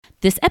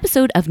This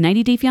episode of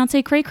 90 Day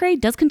Fiancé Cray Cray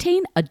does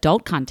contain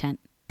adult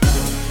content.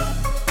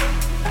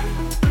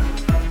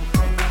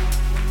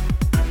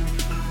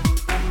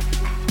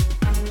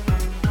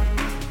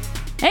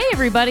 Hey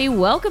everybody,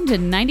 welcome to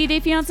 90 Day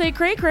Fiancé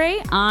Cray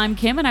Cray. I'm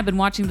Kim and I've been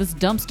watching this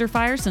dumpster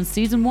fire since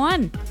season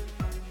 1.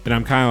 And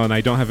I'm Kyle and I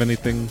don't have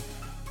anything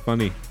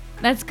funny.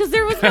 That's because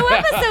there was no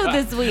episode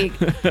this week.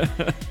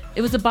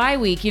 It was a bye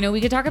week. You know,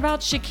 we could talk about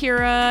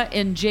Shakira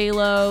and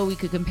J-Lo. We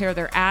could compare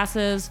their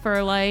asses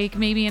for like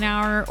maybe an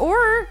hour.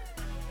 Or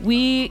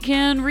we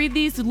can read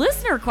these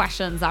listener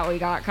questions that we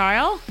got,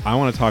 Kyle. I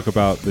want to talk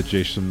about the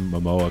Jason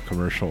Momoa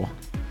commercial.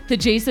 The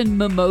Jason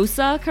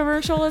Mimosa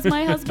commercial, as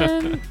my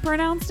husband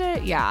pronounced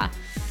it. Yeah.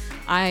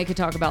 I could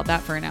talk about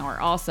that for an hour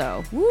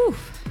also. Woo.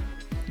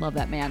 Love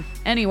that man.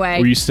 Anyway.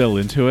 Were you still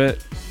into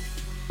it?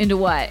 Into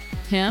what?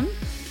 Him?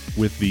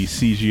 With the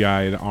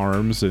CGI'd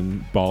arms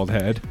and bald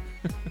head?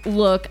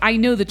 Look, I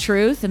know the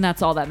truth, and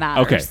that's all that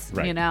matters. Okay,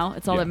 right. You know,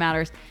 it's all that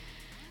matters.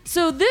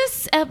 So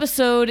this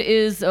episode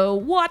is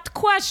What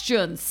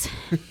Questions?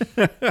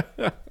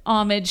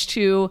 Homage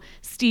to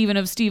Steven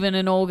of Steven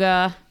and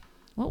Olga.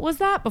 What was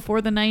that?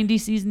 Before the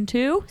 90s season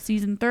 2?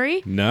 Season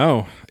 3?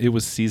 No, it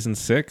was season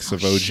 6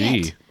 of OG.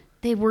 Shit.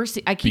 They were.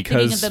 I keep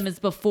thinking of them as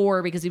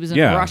before because he was in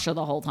Russia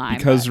the whole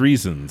time.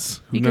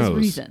 Reasons. Who knows?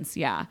 Reasons,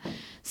 yeah.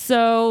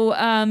 So,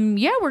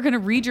 we're going to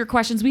read your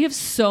questions. We have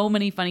so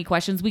many funny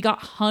questions. We got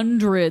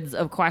hundreds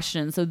of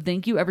questions. So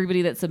thank you,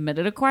 everybody that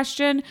submitted a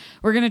question.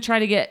 We're going to try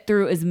to get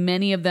through as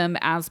many of them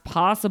as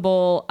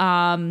possible.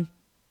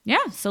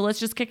 So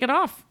let's just kick it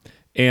off.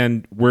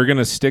 And we're going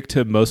to stick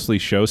to mostly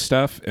show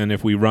stuff. And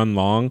if we run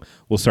long,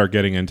 we'll start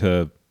getting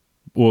into...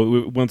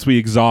 Well, once we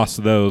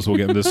exhaust those, we'll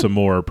get into some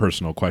more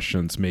personal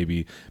questions.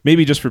 Maybe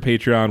just for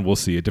Patreon. We'll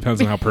see. It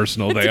depends on how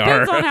personal they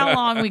are. Depends on how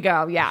long we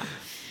go. Yeah.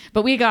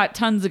 But we got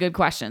tons of good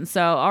questions.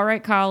 So, all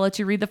right, Kyle, I'll let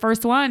you read the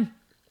first one.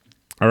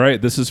 All right.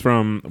 This is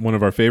from one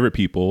of our favorite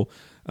people,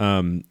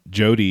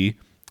 Jody,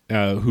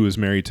 who is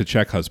married to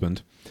Czech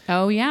husband.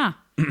 Oh, yeah.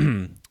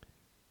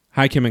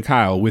 Hi, Kim and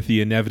Kyle. With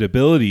the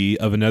inevitability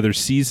of another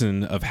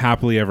season of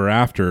Happily Ever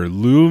After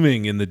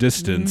looming in the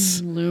distance.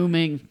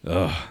 Looming.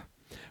 Ugh.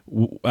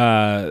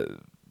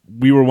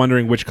 We were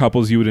wondering which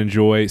couples you would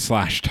enjoy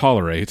 /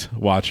 tolerate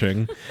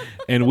watching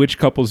and which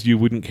couples you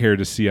wouldn't care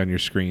to see on your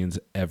screens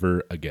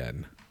ever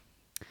again.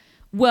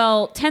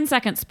 Well,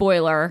 10-second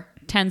spoiler,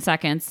 10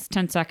 seconds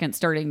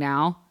starting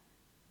now.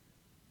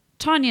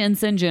 Tanya and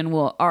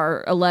Sinjin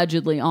are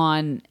allegedly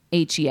on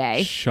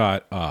HEA.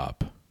 Shut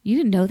up. You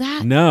didn't know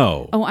that?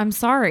 No. Oh, I'm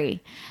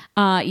sorry.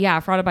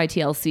 Frauded by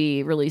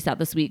TLC released that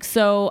this week.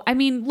 So, I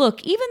mean,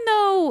 look, even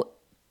though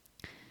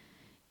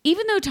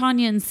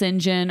Tanya and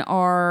Sinjin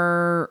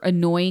are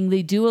annoying,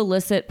 they do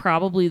elicit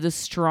probably the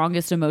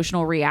strongest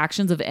emotional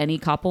reactions of any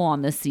couple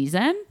on this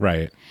season.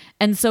 Right.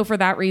 And so for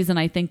that reason,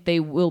 I think they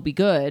will be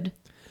good.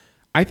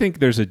 I think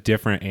there's a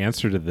different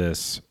answer to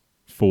this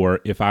for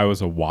if I was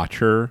a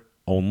watcher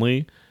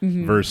only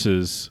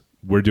versus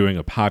we're doing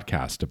a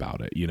podcast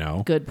about it, you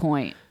know? Good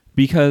point.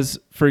 Because,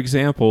 for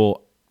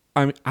example,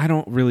 I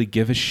don't really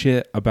give a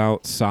shit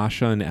about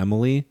Sasha and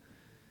Emily.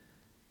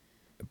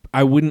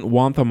 I wouldn't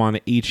want them on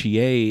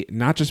HEA,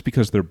 not just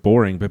because they're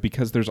boring, but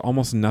because there's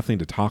almost nothing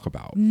to talk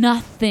about.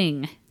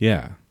 Nothing.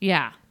 Yeah.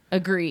 Yeah.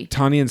 Agree.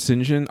 Tanya and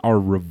Sinjin are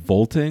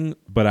revolting,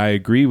 but I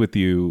agree with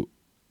you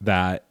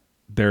that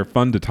they're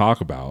fun to talk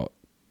about.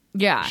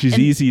 Yeah. She's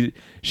easy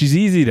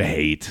to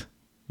hate,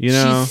 you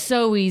know? She's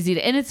so easy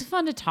to, and it's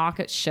fun to talk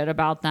shit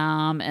about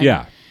them. And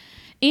yeah.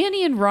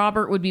 Annie and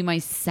Robert would be my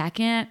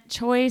second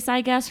choice,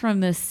 I guess, from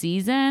this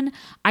season.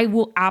 I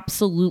will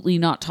absolutely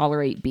not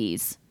tolerate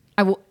bees.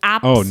 I will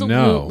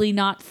absolutely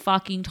not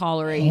fucking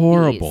tolerate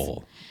Horrible.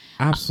 Bees.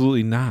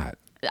 Absolutely not.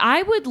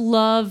 I would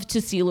love to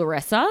see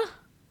Larissa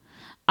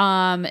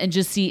and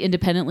just see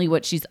independently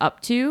what she's up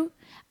to.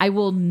 I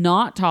will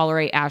not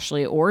tolerate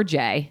Ashley or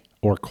Jay.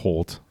 Or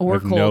Colt. Or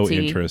Colty. No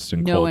interest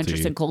in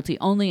Colty.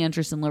 Only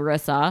interest in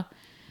Larissa.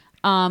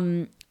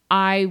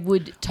 I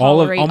would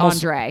tolerate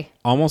Andre.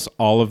 Almost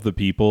all of the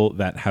people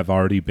that have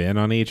already been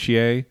on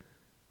HEA,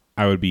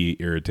 I would be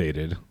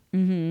irritated.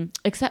 Mm-hmm.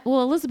 Except,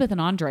 Elizabeth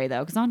and Andre, though,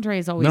 because Andre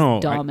is always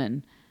dumb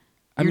and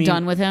you're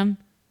done with him.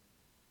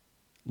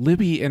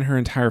 Libby and her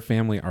entire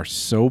family are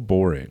so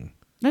boring.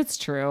 That's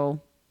true.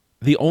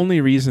 The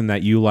only reason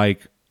that you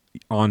like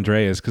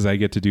Andre is because I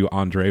get to do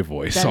Andre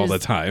voice all the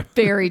time.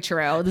 Very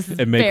true. This is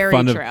and very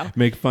true.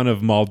 Make fun of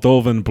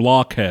Moldovan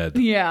blockhead.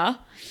 Yeah.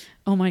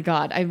 Oh my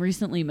God. I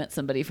recently met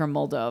somebody from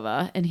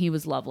Moldova and he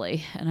was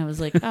lovely. And I was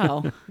like,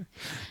 oh.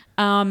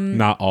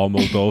 Not all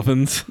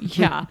Moldovans.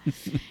 Yeah.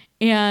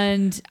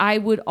 And I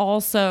would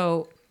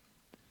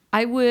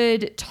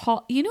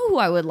talk, you know who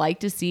I would like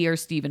to see are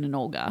Steven and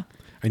Olga.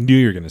 I knew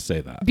you were going to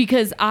say that.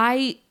 Because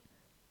I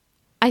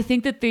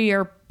think that they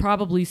are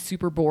probably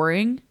super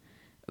boring,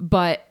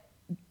 but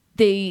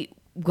they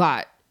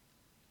got,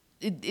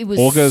 it was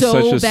Olga's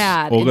so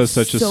bad. Olga's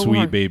such a sweet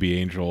hard. baby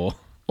angel.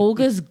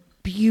 Olga's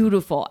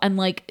beautiful. And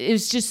like,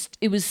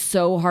 it was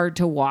so hard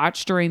to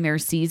watch during their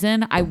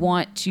season. I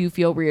want to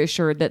feel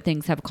reassured that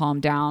things have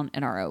calmed down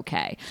and are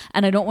okay.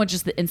 And I don't want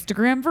just the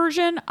Instagram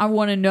version. I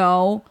want to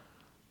know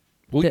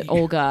that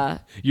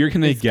Olga. You're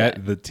going to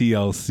get the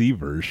TLC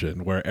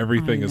version where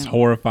everything is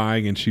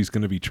horrifying and she's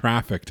going to be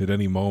trafficked at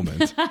any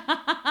moment.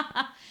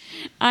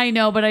 I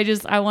know, but I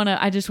just want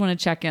to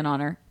check in on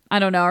her. I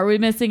don't know. Are we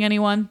missing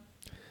anyone?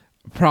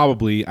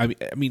 Probably. I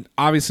mean,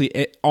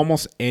 obviously,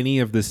 almost any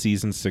of the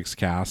season 6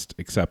 cast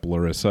except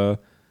Larissa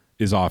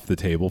is off the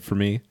table for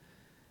me.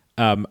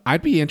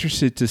 I'd be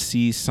interested to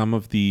see some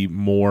of the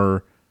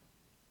more,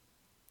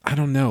 I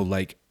don't know,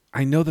 like,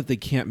 I know that they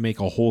can't make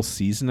a whole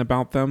season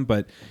about them,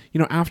 but, you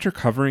know, after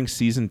covering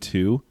season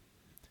 2,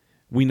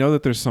 we know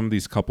that there's some of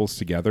these couples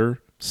together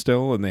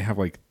still, and they have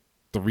like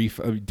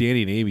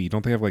Danny and Amy,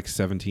 don't they have like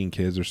 17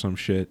 kids or some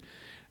shit?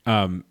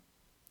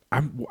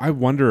 I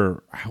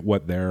wonder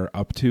what they're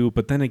up to,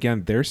 but then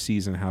again, their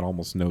season had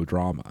almost no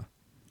drama.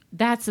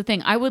 That's the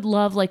thing. I would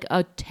love like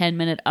a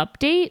 10-minute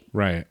update.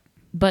 Right.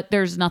 But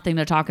there's nothing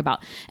to talk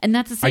about. And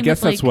that's the same I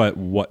guess with, that's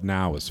what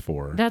now is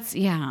for. That's,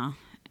 yeah.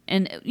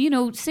 And, you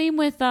know, same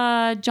with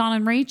John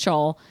and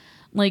Rachel,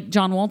 like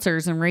John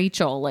Walters and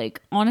Rachel.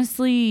 Like,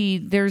 honestly,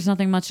 there's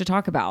nothing much to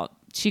talk about.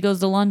 She goes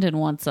to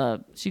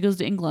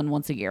England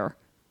once a year.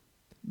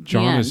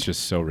 John is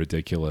just so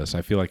ridiculous.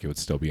 I feel like it would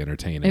still be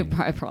entertaining.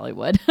 It probably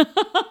would.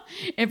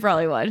 It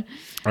probably would.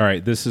 All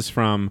right. This is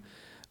from,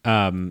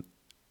 I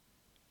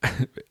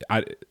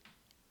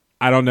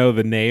don't know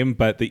the name,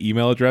 but the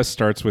email address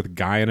starts with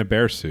guy in a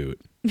bear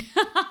suit.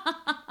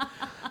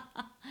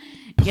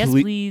 Yes,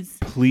 please.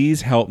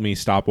 Please help me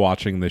stop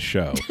watching this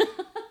show.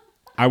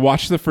 I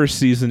watched the first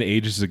season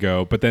ages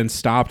ago, but then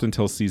stopped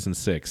until season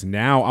 6.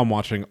 Now I'm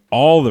watching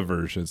all the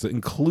versions,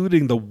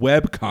 including the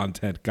web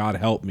content, God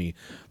help me.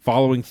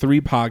 Following 3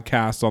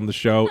 podcasts on the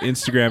show,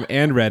 Instagram,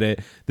 and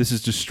Reddit. This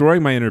is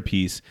destroying my inner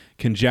peace.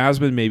 Can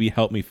Jasmine maybe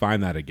help me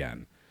find that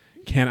again?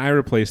 Can I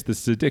replace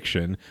this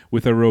addiction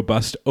with a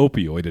robust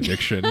opioid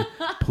addiction?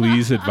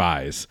 Please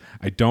advise.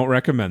 I don't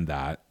recommend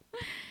that.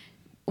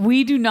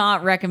 We do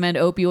not recommend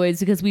opioids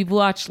because we've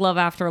watched Love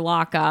After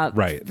Lockup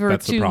for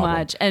too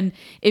much. And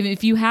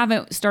if you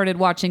haven't started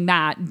watching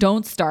that,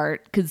 don't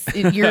start because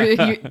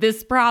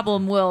this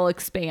problem will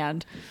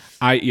expand.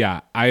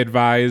 I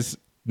advise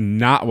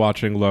not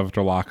watching Love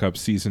After Lockup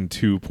season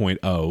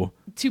 2.0.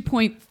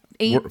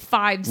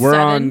 2.857. We're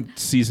on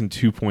season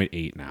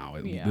 2.8 now,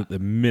 the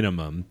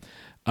minimum.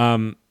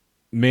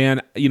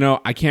 Man, you know,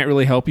 I can't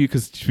really help you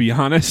because, to be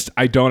honest,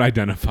 I don't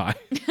identify.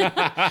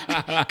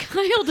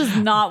 Kyle does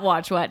not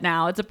watch What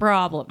Now. It's a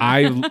problem.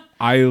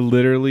 I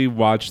literally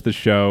watch the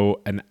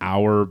show an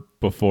hour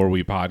before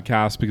we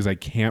podcast because I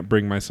can't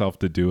bring myself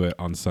to do it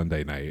on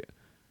Sunday night.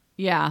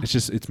 Yeah.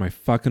 It's my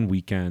fucking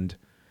weekend.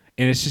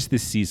 And it's just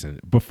this season.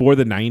 Before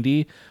the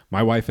 90,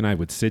 my wife and I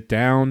would sit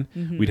down.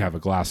 Mm-hmm. We'd have a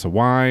glass of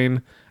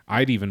wine.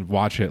 I'd even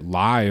watch it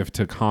live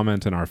to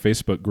comment in our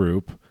Facebook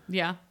group.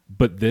 Yeah.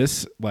 But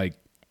this, like,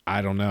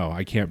 I don't know.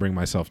 I can't bring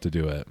myself to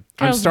do it.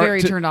 I'm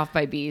very turned off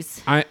by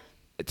bees.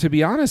 To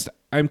be honest,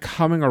 I'm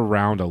coming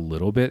around a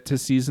little bit to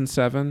season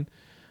 7,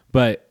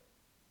 but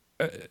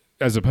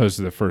as opposed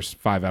to the first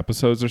 5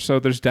 episodes or so,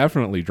 there's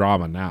definitely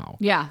drama now.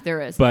 Yeah,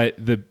 there is. But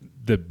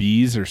the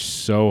bees are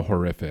so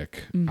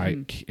horrific.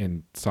 Mm-hmm.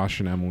 And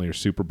Sasha and Emily are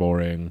super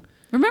boring.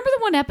 Remember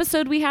the one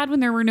episode we had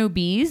when there were no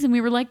bees and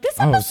we were like, this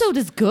episode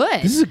is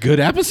good. This is a good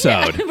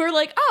episode. Yeah. We're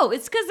like,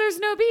 it's because there's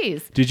no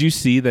bees. Did you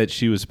see that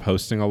she was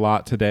posting a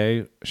lot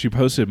today? She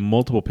posted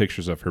multiple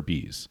pictures of her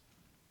bees.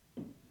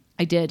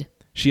 I did.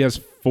 She has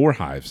 4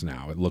 hives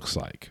now, it looks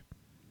like.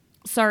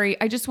 Sorry,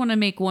 I just want to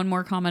make one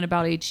more comment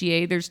about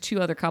HEA. There's 2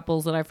 other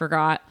couples that I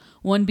forgot.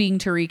 One being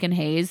Tariq and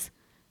Hayes.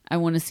 I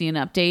want to see an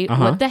update.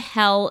 Uh-huh. What the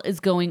hell is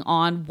going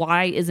on?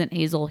 Why isn't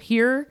Hazel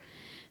here?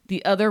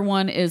 The other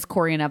one is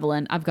Corey and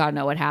Evelyn. I've got to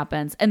know what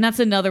happens. And that's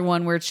another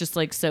one where it's just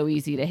like so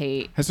easy to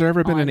hate. Has there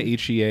ever been an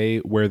HEA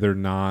where they're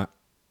not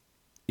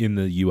in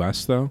the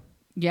U.S. though?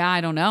 Yeah, I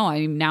don't know.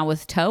 I'm now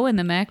with Toe in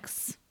the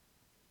mix.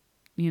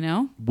 You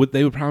know?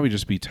 They would probably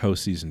just be Toe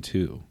season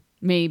 2.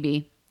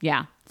 Maybe.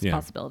 Yeah, it's a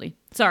possibility.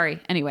 Sorry.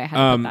 Anyway, I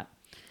had to put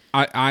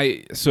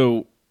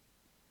that.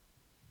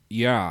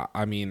 Yeah,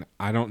 I mean,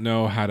 I don't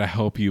know how to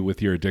help you with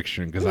your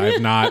addiction because I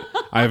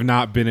have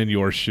not been in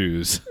your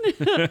shoes.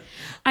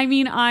 I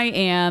mean, I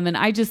am, and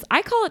I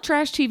call it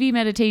trash TV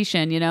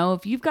meditation. You know,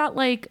 if you've got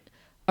like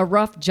a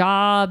rough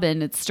job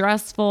and it's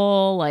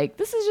stressful, like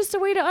this is just a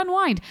way to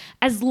unwind.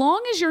 As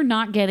long as you're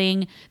not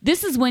getting,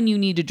 this is when you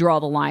need to draw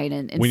the line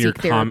and seek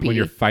therapy. When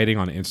you're fighting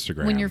on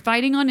Instagram. When you're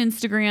fighting on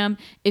Instagram,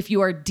 if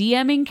you are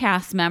DMing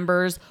cast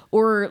members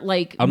or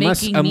like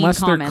making mean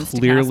comments to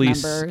cast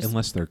members.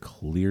 Unless they're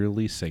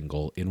clearly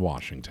single in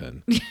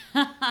Washington,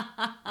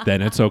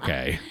 then it's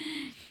okay.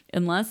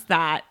 Unless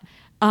that,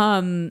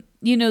 then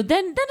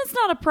it's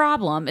not a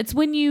problem. It's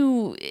when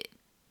you...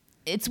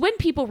 it's when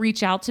people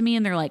reach out to me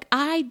and they're like,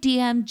 I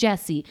DM'd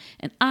Jesse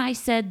and I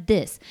said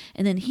this,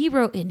 and then he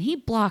wrote and he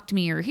blocked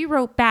me or he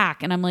wrote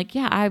back, and I'm like,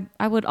 yeah,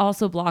 I would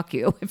also block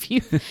you if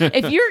you're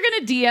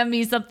gonna DM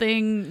me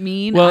something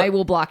mean. Well, I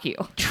will block you.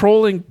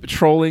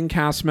 Trolling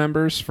cast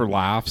members for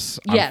laughs.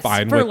 Yes, I'm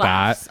fine for with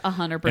laughs, that.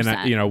 100%.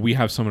 And we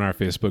have someone in our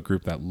Facebook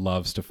group that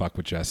loves to fuck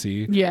with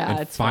Jesse. Yeah, and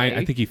it's funny.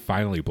 I think he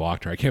finally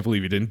blocked her. I can't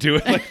believe he didn't do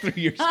it like 3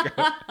 years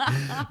ago.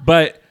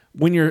 But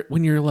when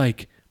you're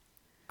like,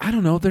 I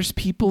don't know, there's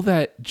people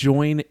that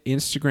join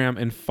Instagram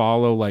and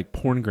follow like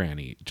porn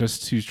granny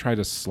just to try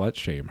to slut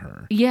shame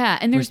her. Yeah,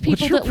 and there's like,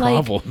 people what's your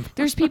problem? like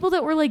there's people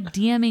that were like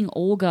DMing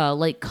Olga,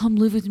 like, come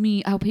live with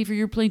me, I'll pay for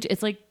your plane.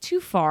 It's like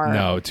too far.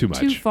 No, too much.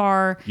 Too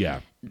far.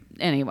 Yeah.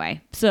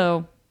 Anyway,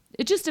 so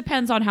it just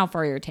depends on how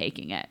far you're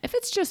taking it. If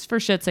it's just for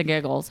shits and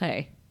giggles,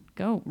 hey,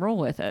 go roll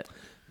with it.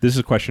 This is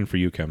a question for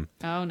you, Kim.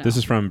 Oh no. This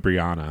is from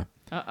Brianna.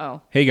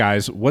 Uh-oh. Hey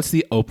guys, what's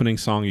the opening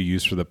song you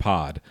use for the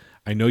pod?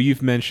 I know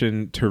you've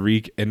mentioned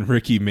Tariq and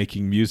Ricky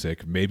making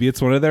music. Maybe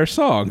it's one of their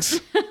songs.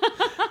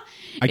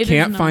 I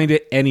can't find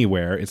it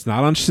anywhere. It's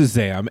not on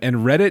Shazam, and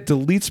Reddit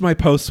deletes my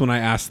posts when I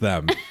ask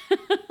them.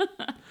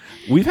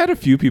 We've had a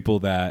few people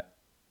that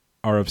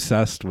are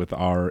obsessed with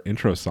our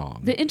intro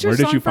song. The intro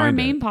song for our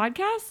main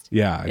podcast?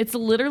 Yeah. It's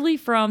literally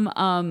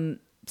from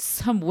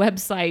some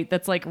website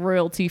that's like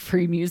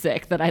royalty-free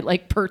music that I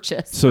like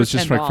purchased. So it's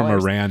just $10. like from a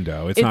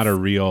rando. It's not a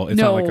real, it's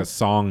not like a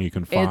song you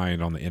can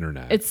find on the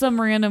internet. It's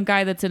some random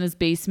guy that's in his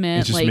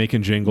basement. It's just like,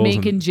 making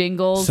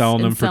jingles.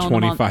 Selling them for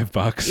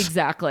 $25.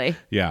 Exactly.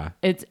 Yeah.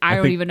 I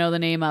don't even know the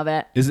name of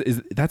it.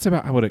 Is that's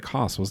about what it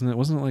costs, wasn't it?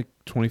 Wasn't it like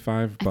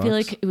 $25? I feel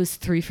like it was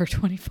 3 for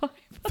 $25.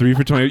 3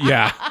 for 20.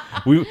 Yeah.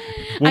 When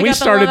I we got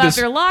started the this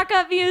after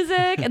lockup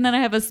music, and then I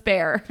have a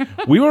spare.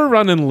 We were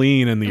running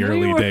lean in the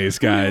early days,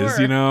 guys,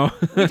 we you know?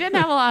 We didn't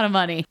have a lot of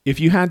money. If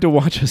you had to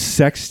watch a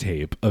sex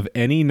tape of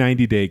any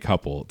 90-day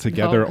couple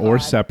together or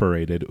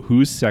separated,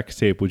 whose sex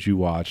tape would you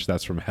watch?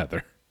 That's from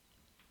Heather.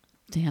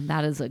 Damn,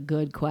 that is a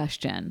good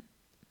question.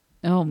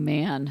 Oh,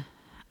 man.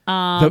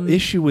 The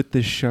issue with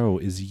this show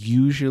is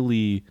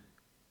usually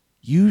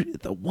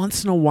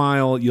once in a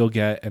while you'll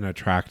get an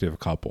attractive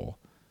couple.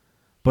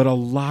 But a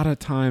lot of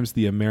times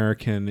the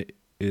American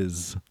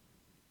is,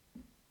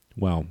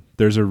 well,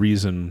 there's a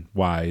reason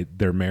why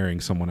they're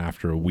marrying someone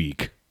after a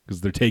week,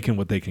 because they're taking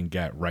what they can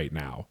get right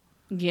now.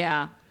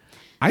 Yeah.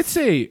 I'd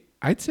say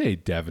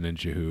Devin and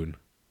Jehoon.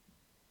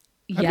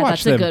 Yeah,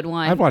 that's a good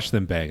one. I'd watch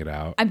them bang it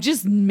out. I'm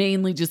just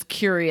mainly just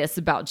curious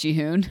about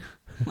Jehoon.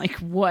 Like,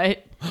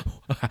 what?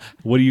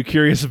 What are you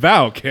curious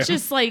about, Kim?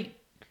 Just like,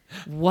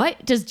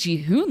 what does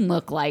Jehoon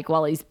look like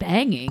while he's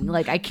banging?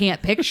 Like, I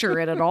can't picture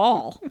it at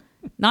all.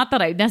 Not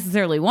that I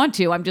necessarily want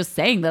to. I'm just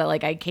saying that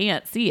like I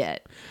can't see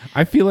it.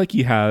 I feel like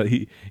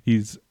he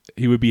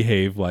would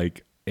behave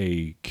like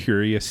a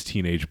curious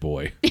teenage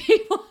boy.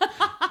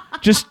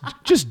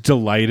 just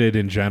delighted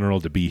in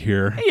general to be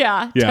here.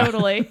 Yeah.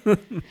 Totally.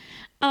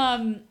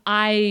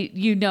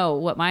 You know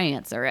what my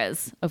answer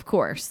is, of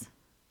course.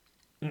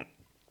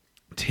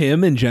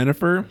 Tim and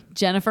Jennifer.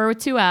 Jennifer with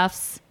 2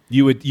 F's.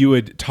 You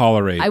would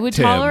tolerate. I would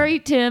Tim.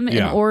 tolerate Tim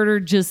in order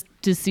just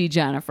to see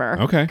Jennifer.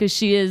 Okay. Because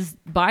she is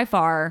by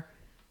far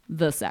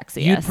the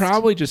sexiest. You'd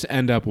probably just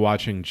end up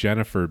watching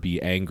Jennifer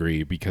be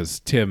angry because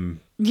Tim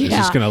is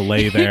just going to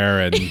lay there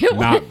and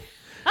not.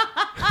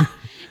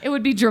 It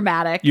would be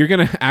dramatic. You're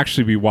going to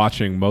actually be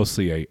watching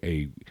mostly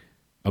a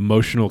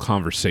emotional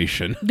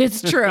conversation.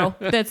 That's true.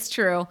 That's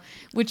true.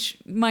 Which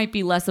might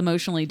be less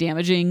emotionally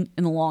damaging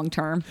in the long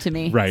term to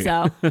me. Right.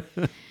 So,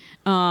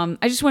 I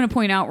just want to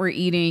point out we're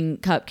eating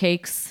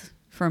cupcakes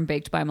from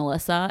Baked by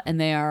Melissa,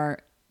 and they are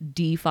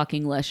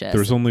de-fucking-licious.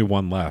 There's only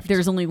one left.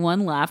 There's only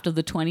one left of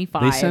the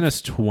 25. They sent us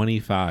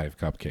 25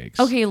 cupcakes.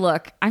 Okay,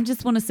 look, I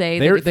just want to say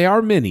they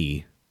are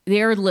mini.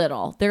 They're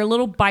little. They're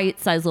little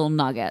bite-sized little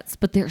nuggets,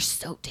 but they're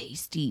so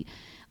tasty.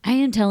 I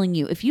am telling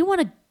you, if you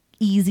want an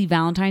easy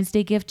Valentine's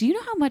Day gift, do you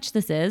know how much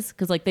this is?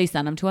 Because like they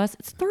send them to us.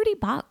 It's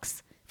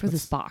 $30 for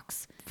this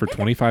box. For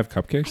 25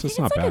 cupcakes? That's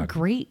not bad. It's like a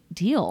great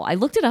deal. I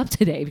looked it up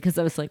today because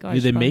I was like, oh,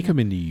 they make them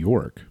in New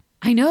York.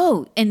 I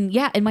know. And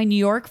yeah, and my New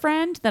York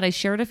friend that I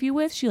shared a few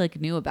with, she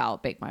like knew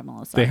about Baked by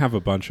Melissa. They have a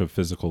bunch of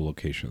physical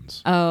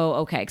locations. Oh,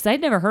 okay. Because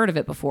I'd never heard of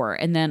it before.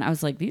 And then I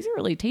was like, these are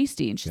really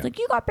tasty. And she's like,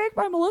 you got Baked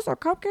by Melissa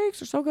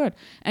cupcakes are so good.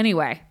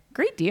 Anyway,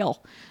 great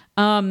deal.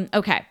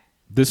 Okay.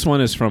 This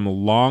one is from a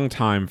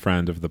longtime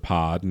friend of the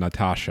pod,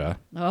 Natasha.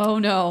 Oh,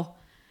 no.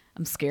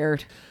 I'm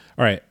scared.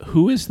 All right.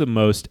 Who is the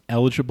most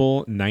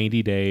eligible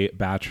 90-day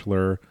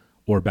bachelor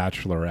or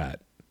bachelorette?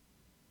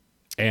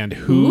 And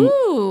who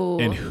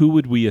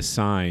would we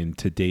assign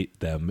to date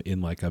them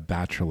in like a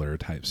bachelor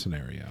type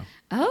scenario?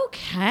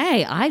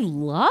 Okay. I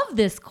love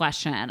this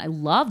question. I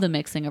love the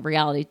mixing of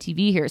reality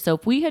TV here. So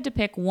if we had to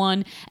pick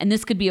one, and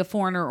this could be a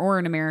foreigner or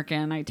an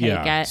American, I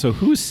take it. So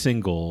who's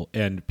single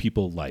and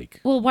people like?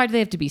 Well, why do they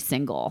have to be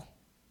single?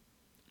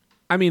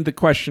 I mean, the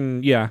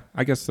question, yeah,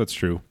 I guess that's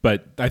true.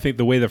 But I think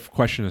the way the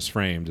question is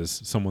framed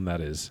is someone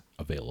that is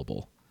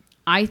available.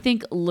 I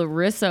think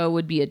Larissa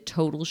would be a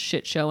total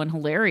shit show and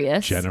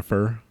hilarious.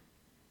 Jennifer.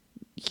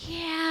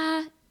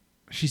 Yeah.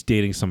 She's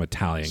dating some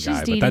Italian She's guy,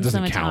 but dating that doesn't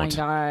some Italian count.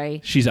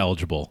 guy. She's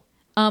eligible.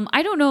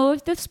 I don't know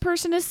if this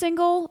person is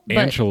single,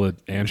 but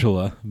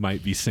Angela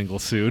might be single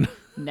soon.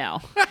 no,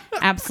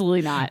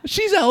 absolutely not.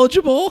 She's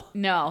eligible.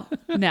 No,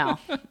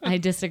 I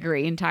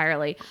disagree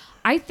entirely.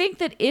 I think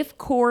that if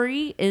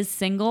Corey is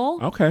single,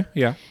 Okay,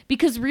 yeah.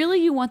 because really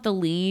you want the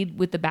lead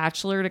with The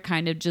Bachelor to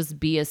kind of just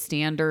be a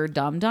standard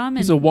dum-dum.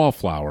 He's a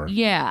wallflower.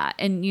 Yeah,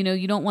 and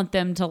you don't want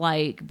them to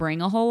like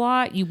bring a whole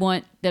lot. You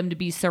want them to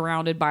be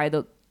surrounded by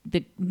the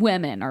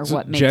women or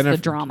what makes the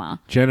drama.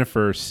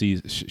 Jennifer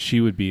she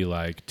would be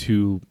like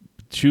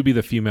she would be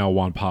the female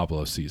Juan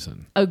Pablo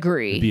season.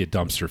 Agree. It'd be a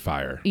dumpster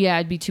fire. Yeah,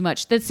 it'd be too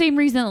much. The same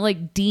reason that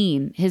like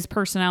Dean, his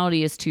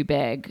personality is too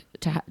big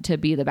to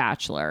be The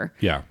Bachelor.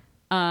 Yeah.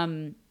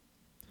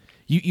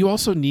 You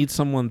also need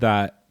someone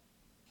that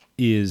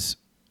is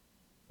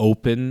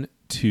open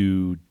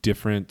to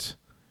different.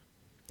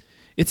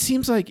 It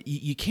seems like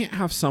you can't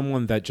have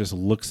someone that just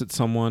looks at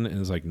someone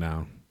and is like,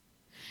 no.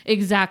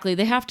 Exactly.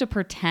 They have to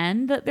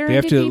pretend that they're They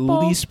have to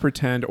people. At least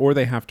pretend, or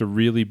they have to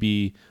really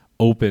be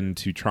open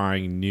to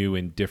trying new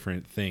and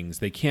different things.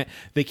 They can't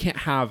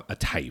have a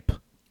type.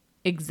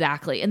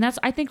 Exactly. And that's,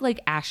 I think, like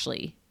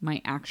Ashley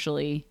might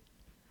actually,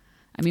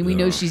 I mean, we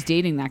know she's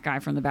dating that guy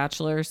from The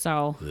Bachelor,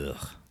 so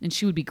and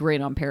she would be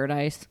great on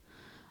Paradise.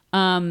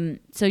 So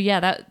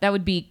yeah, that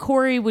would be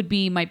Corey would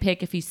be my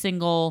pick if he's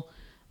single.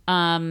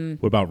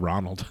 What about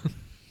Ronald?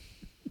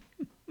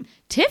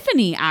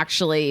 Tiffany,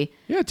 actually.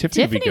 Yeah,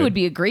 Tiffany would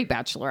be a great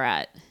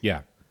bachelorette.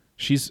 Yeah.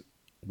 She's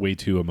way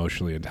too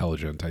emotionally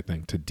intelligent, I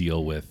think, to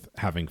deal with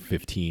having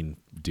 15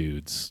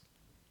 dudes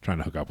trying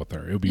to hook up with her.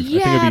 I think it'd be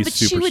but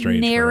super she would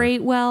strange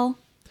narrate well.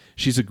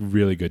 She's a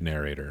really good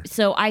narrator.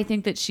 So I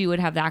think that she would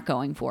have that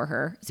going for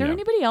her. Is there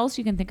anybody else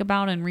you can think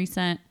about in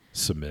recent?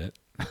 Submit.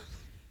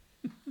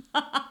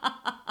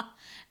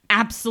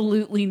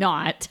 Absolutely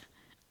not.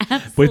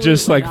 With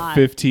just like not.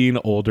 15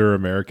 older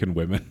American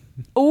women.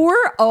 Or,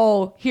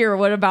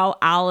 what about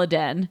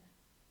Aladdin?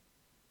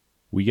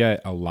 We get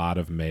a lot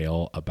of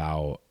mail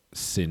about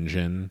St.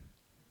 John.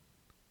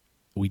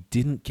 We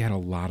didn't get a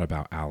lot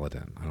about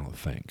Aladdin, I don't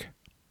think.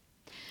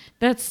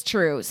 That's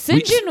true.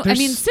 St.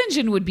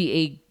 John would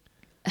be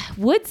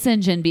would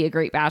St. John be a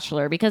great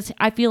bachelor? Because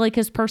I feel like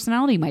his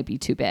personality might be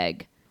too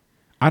big.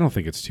 I don't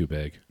think it's too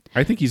big.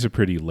 I think he's a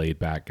pretty laid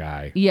back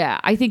guy. Yeah,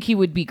 I think he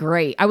would be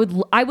great. I would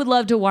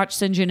love to watch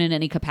St. John in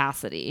any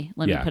capacity.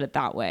 Let me put it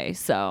that way.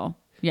 So,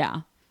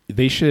 yeah.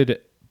 They should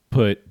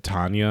put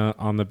Tanya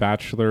on The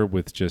Bachelor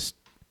with just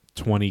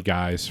 20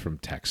 guys from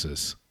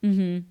Texas.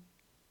 Mm-hmm.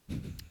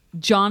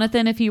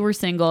 Jonathan, if he were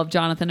single,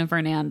 Jonathan and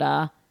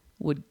Fernanda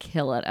would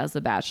kill it as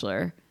a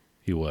bachelor.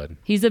 He would.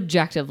 He's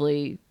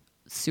objectively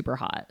super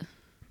hot.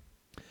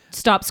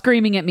 Stop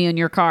screaming at me in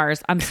your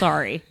cars. I'm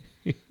sorry.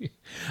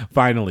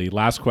 Finally,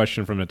 last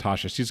question from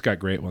Natasha. She's got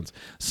great ones.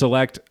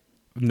 Select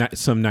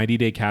some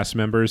 90-day cast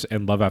members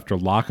and Love After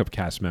Lockup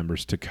cast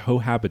members to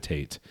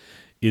cohabitate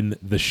in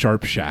the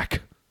Sharp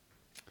Shack,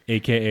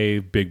 a.k.a.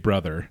 Big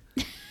Brother.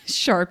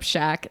 Sharp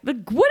Shack.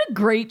 What a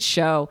great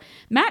show.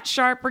 Matt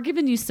Sharp, we're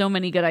giving you so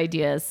many good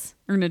ideas.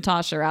 Or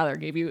Natasha, rather,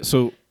 gave you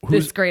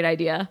this great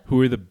idea.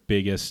 Who are the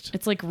biggest?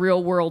 It's like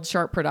Real World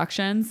Sharp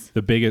Productions.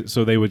 The biggest.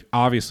 So they would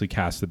obviously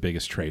cast the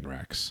biggest train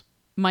wrecks.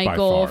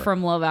 Michael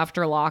from Love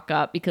After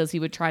Lockup, because he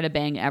would try to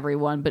bang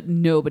everyone, but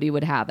nobody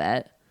would have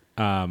it.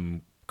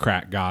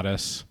 Crack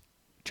Goddess.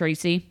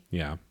 Tracy.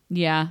 Yeah.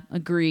 Yeah,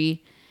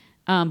 agree.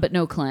 But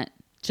no Clint.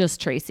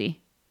 Just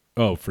Tracy.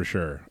 Oh, for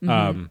sure.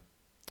 Mm-hmm.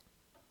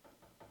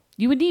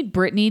 You would need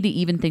Brittany to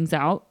even things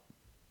out.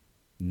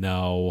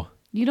 No.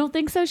 You don't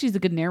think so? She's a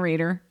good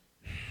narrator.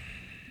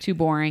 Too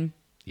boring.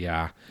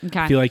 Yeah.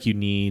 Okay. I feel like you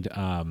need...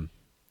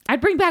 I'd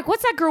bring back,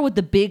 what's that girl with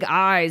the big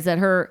eyes at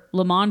her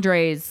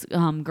Lamondre's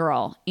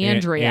girl?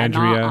 Andrea,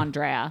 not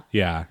Andrea.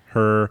 Yeah,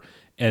 her.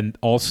 And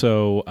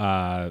also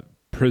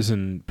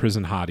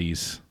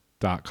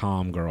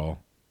prisonhotties.com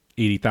girl.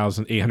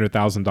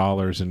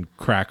 $800,000 in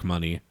crack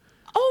money.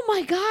 Oh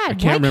my God. I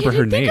can't remember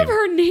her name. Think of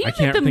her name I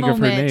can't at the think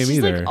moment. of her name She's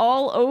either. Like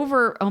all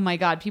over. Oh my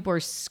God. People are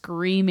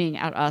screaming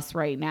at us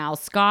right now.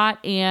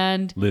 Scott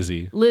and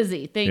Lizzie.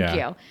 Thank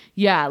you.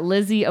 Yeah.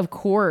 Lizzie, of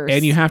course.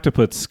 And you have to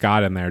put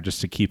Scott in there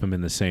just to keep him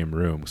in the same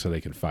room so they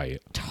can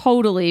fight.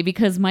 Totally.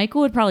 Because Michael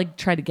would probably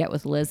try to get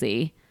with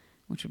Lizzie,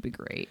 which would be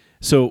great.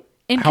 So,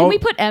 and can we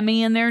put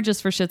Emmy in there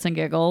just for shits and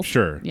giggles?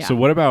 Sure. Yeah. So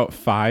what about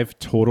 5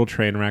 total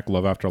Trainwreck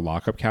Love After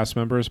Lockup cast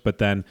members, but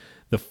then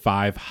the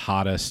 5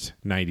 hottest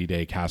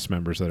 90-day cast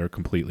members that are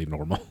completely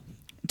normal?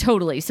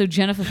 Totally. So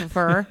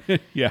Jennifer.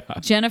 Yeah.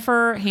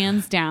 Jennifer,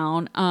 hands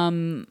down.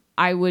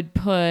 I would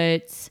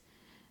put...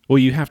 Well,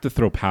 you have to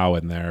throw Pow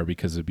in there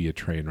because it'd be a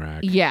train wreck.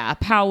 Yeah,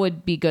 Pow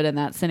would be good in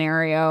that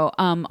scenario.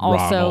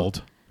 Also,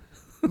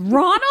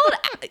 Ronald?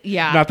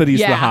 Yeah. Not that he's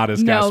the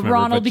hottest cast member. No,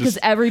 Ronald, because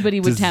everybody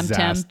would tempt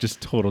him.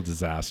 Just total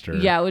disaster.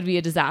 Yeah, it would be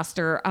a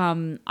disaster.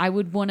 I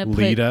would want to put...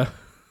 Lita?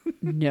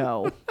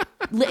 No.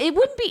 It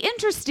wouldn't be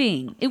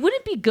interesting. It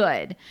wouldn't be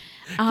good.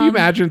 Can you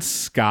imagine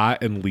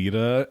Scott and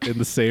Lita in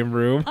the same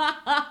room?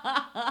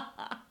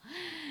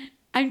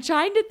 I'm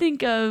trying to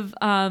think of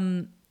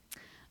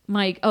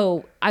Mike.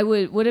 Oh, I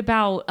would. What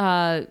about?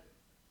 Oh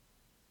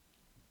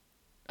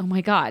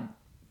my God,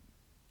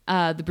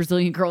 the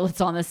Brazilian girl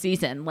that's on this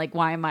season. Like,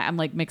 why am I'm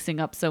like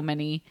mixing up so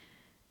many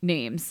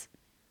names?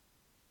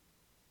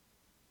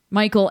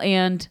 Michael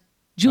and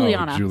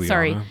Juliana. Juliana.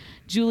 Sorry,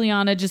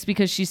 Juliana. Just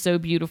because she's so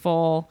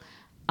beautiful,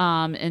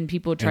 and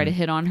people would try to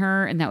hit on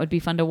her, and that would be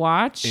fun to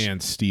watch.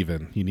 And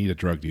Steven. You need a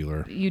drug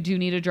dealer. You do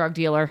need a drug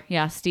dealer.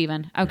 Yeah,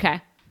 Steven.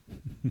 Okay.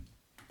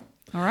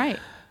 All right.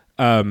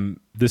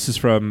 This is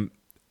from,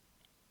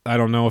 I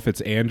don't know if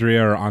it's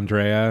Andrea or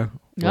Andrea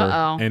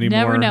or anymore.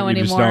 Never know you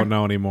anymore. Just don't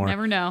know anymore.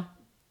 Never know.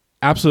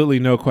 Absolutely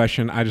no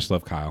question. I just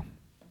love Kyle.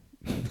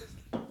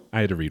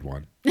 I had to read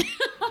one.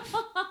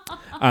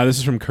 This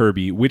is from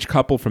Kirby. Which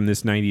couple from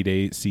this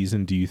 90-day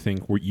season do you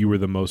think you were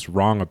the most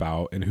wrong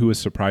about, and who has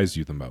surprised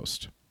you the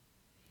most?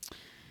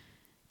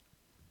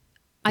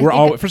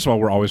 First of all,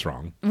 we're always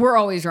wrong. We're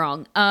always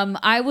wrong.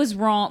 I was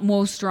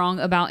most wrong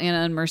about Anna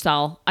and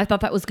Marcel. I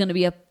thought that was going to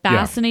be a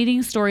fascinating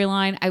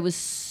storyline. I was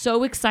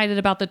so excited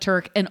about the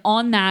Turk, and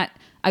on that,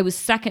 I was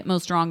second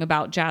most wrong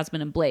about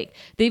Jasmine and Blake.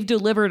 They've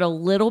delivered a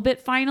little bit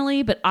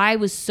finally, but I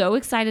was so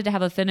excited to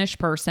have a Finnish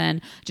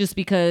person just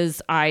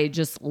because I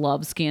just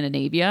love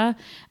Scandinavia.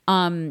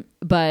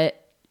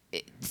 But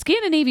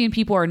Scandinavian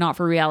people are not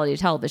for reality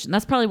television.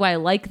 That's probably why I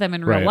like them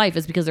in real life,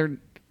 is because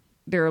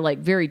they're like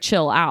very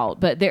chill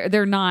out, but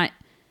they're not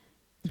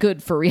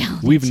good for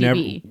reality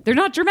TV. They're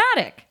not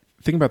dramatic.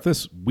 Think about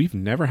this. We've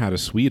never had a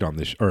Swede on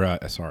this, or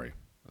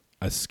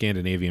a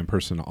Scandinavian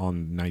person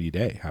on 90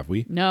 Day, have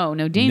we? No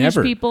Danish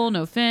people,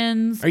 no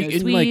Finns, no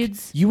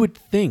Swedes. Like, you would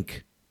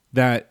think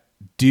that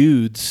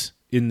dudes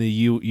in the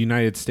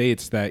United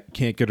States that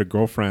can't get a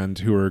girlfriend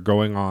who are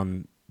going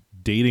on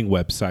dating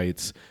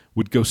websites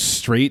would go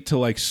straight to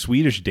like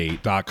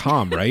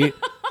SwedishDate.com, right?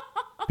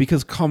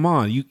 Because come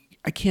on,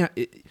 I can't.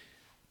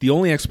 The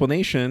only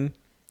explanation.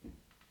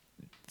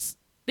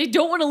 They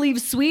don't want to leave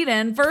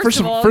Sweden.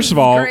 First of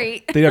all,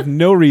 they have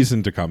no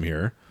reason to come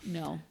here.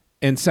 No.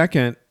 And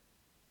second,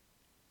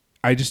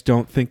 I just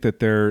don't think that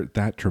they're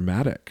that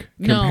dramatic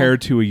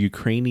compared to a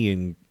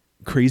Ukrainian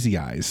Crazy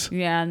Eyes.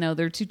 Yeah, no,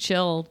 they're too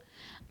chilled.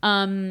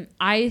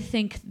 I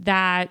think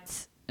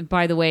that,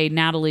 by the way,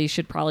 Natalie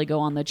should probably go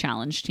on the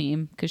challenge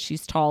team because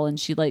she's tall and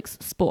she likes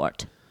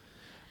sport.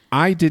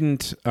 I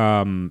didn't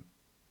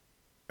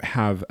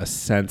have a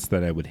sense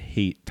that I would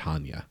hate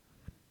Tanya.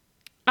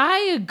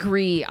 I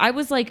agree. I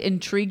was like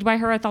intrigued by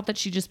her. I thought that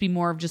she'd just be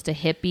more of just a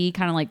hippie,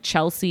 kind of like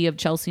Chelsea of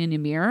Chelsea and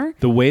Ymir.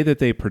 The way that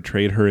they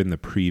portrayed her in the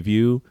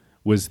preview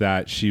was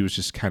that she was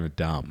just kind of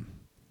dumb.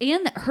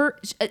 And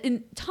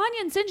Tanya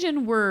and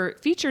Sinjin were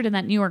featured in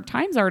that New York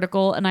Times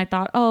article, and I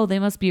thought, oh, they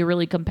must be a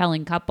really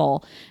compelling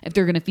couple if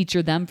they're going to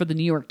feature them for the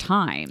New York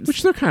Times.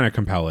 Which they're kind of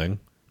compelling,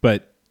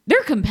 but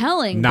they're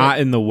compelling. Not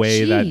in the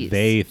way that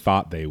they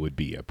thought they would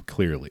be,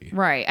 clearly.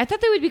 Right. I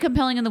thought they would be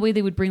compelling in the way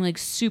they would bring like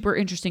super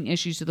interesting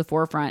issues to the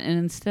forefront, and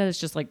instead it's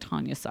just like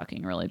Tanya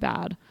sucking really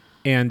bad.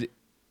 And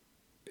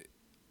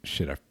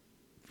shit, I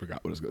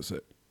forgot what I was going to say.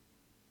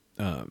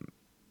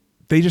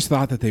 They just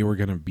thought that they were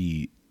going to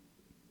be...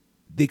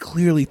 They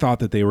clearly thought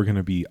that they were going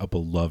to be a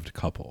beloved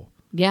couple.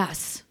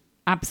 Yes,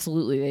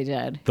 absolutely they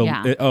did.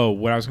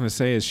 What I was going to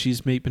say is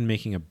she's been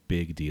making a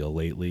big deal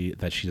lately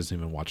that she doesn't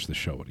even watch the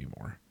show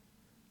anymore.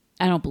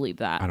 I don't believe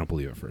that. I don't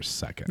believe it for a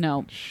second.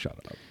 No. Shut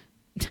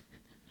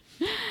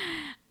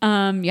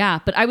up. Yeah,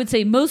 but I would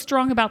say most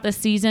wrong about this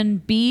season,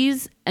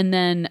 Bees and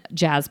then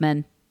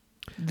Jasmine.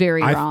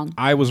 Very wrong.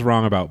 I was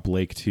wrong about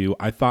Blake too.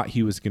 I thought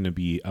he was going to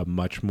be a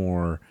much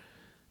more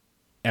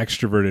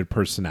extroverted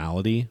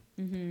personality.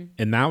 Mm-hmm.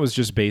 And that was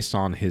just based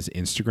on his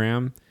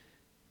Instagram,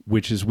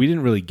 which is, we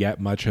didn't really get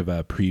much of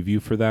a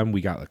preview for them.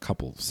 We got a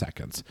couple of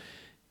seconds,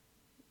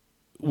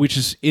 which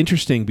is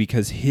interesting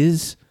because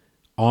his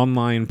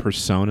online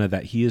persona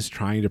that he is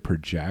trying to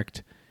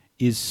project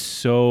is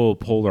so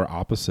polar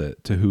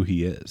opposite to who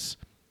he is.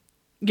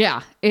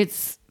 Yeah, you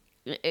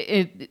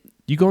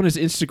go on his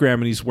Instagram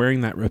and he's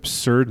wearing that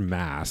absurd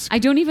mask. I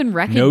don't even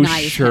recognize no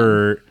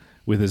shirt him.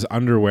 With his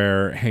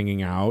underwear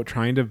hanging out,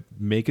 trying to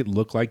make it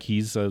look like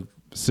he's a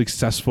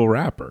successful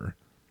rapper.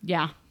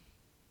 Yeah.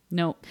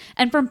 No.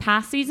 And from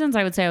past seasons,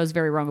 I would say I was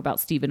very wrong about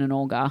Steven and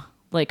Olga.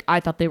 Like, I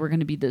thought they were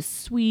going to be this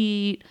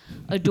sweet,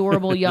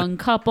 adorable young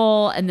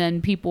couple. And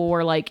then people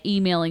were like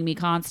emailing me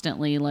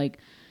constantly like,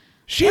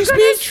 she's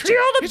being steal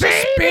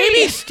the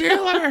baby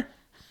stealer.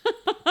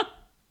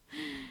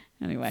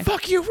 Anyway.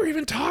 Fuck you for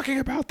even talking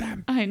about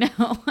them. I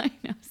know.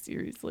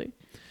 Seriously.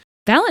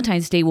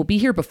 Valentine's Day will be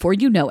here before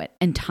you know it,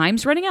 and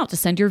time's running out to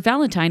send your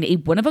Valentine a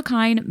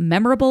one-of-a-kind,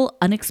 memorable,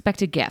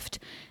 unexpected gift.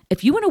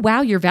 If you want to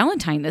wow your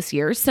Valentine this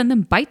year, send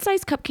them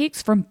bite-sized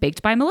cupcakes from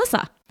Baked by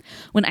Melissa.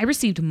 When I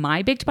received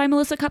my Baked by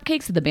Melissa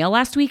cupcakes in the mail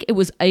last week, it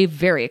was a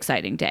very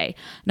exciting day.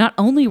 Not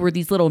only were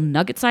these little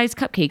nugget-sized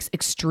cupcakes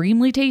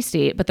extremely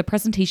tasty, but the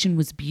presentation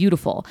was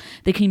beautiful.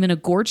 They came in a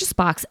gorgeous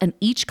box, and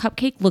each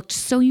cupcake looked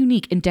so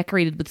unique and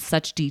decorated with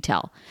such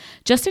detail.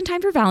 Just in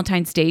time for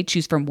Valentine's Day,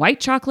 choose from white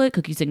chocolate,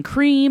 cookies and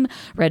cream,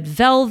 red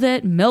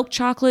velvet, milk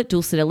chocolate,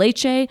 dulce de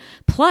leche,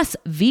 plus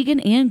vegan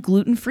and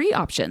gluten-free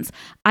options.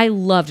 I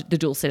loved the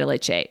dulce de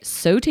leche.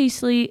 So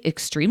tasty,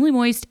 extremely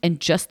moist, and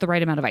just the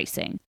right amount of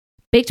icing.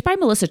 Baked by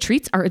Melissa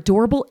treats are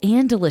adorable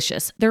and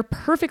delicious. They're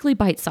perfectly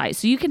bite-sized,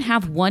 so you can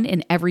have one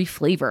in every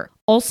flavor.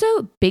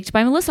 Also, Baked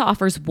by Melissa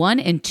offers 1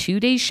 and 2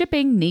 day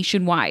shipping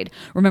nationwide.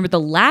 Remember, the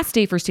last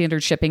day for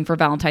standard shipping for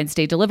Valentine's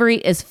Day delivery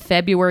is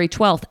February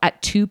 12th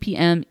at 2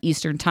 p.m.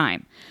 Eastern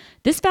Time.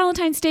 This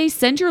Valentine's Day,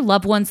 send your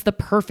loved ones the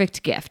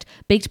perfect gift.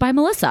 Baked by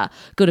Melissa.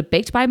 Go to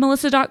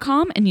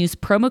bakedbymelissa.com and use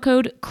promo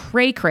code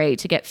CRAYCRAY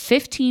to get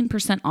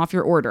 15% off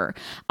your order.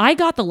 I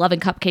got the Love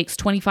and Cupcakes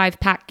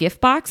 25-pack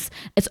gift box.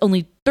 It's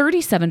only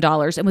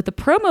 $37, and with the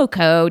promo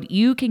code,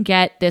 you can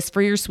get this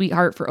for your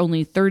sweetheart for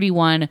only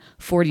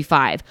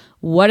 $31.45.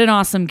 What an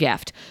awesome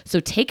gift. So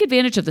take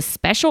advantage of the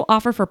special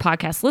offer for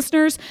podcast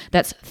listeners.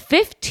 That's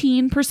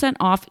 15%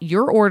 off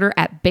your order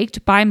at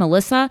Baked by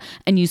Melissa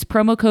and use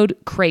promo code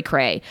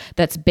CRAYCRAY.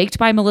 That's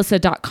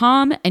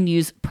bakedbymelissa.com and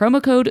use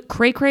promo code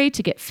CRAYCRAY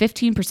to get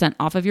 15%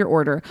 off of your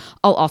order.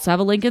 I'll also have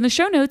a link in the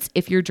show notes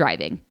if you're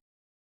driving.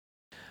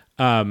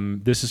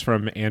 This is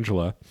from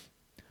Angela.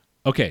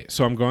 Okay,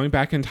 so I'm going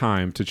back in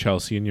time to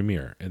Chelsea and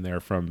Ymir, and they're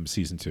from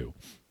season 2.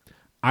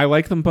 I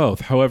like them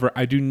both. However,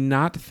 I do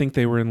not think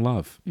they were in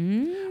love.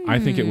 I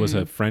think it was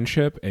a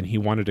friendship, and he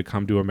wanted to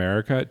come to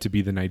America to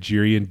be the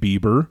Nigerian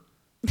Bieber.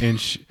 And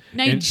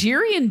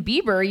Nigerian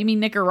Bieber? You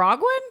mean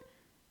Nicaraguan?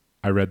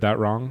 I read that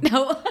wrong.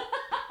 No.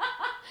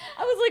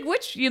 I was like,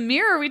 which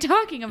Ymir are we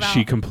talking about?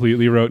 She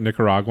completely wrote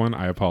Nicaraguan.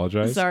 I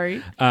apologize.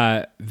 Sorry.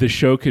 The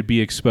show could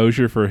be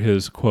exposure for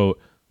his, quote,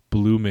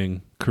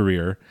 blooming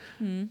career.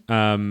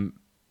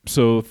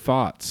 So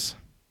thoughts?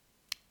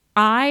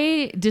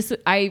 I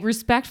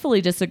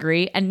respectfully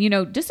disagree,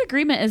 and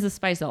disagreement is the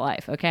spice of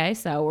life. Okay,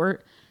 so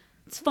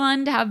it's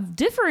fun to have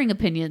differing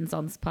opinions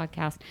on this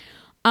podcast.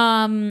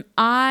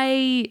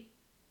 I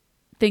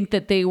think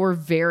that they were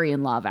very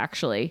in love.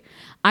 Actually,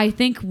 I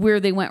think where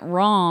they went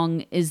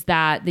wrong is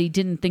that they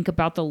didn't think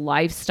about the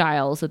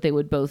lifestyles that they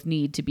would both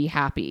need to be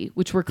happy,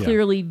 which were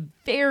clearly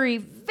very,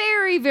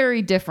 very,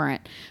 very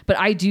different. But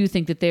I do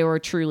think that they were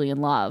truly in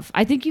love.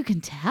 I think you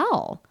can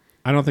tell.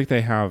 I don't think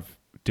they have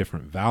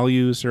different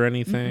values or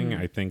anything.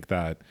 I think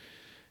that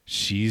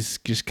she's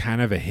just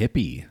kind of a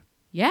hippie.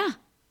 Yeah.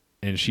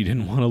 And she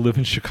didn't want to live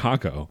in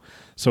Chicago.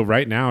 So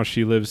right now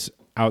she lives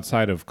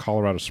outside of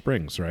Colorado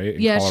Springs, right?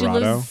 In Colorado. She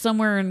lives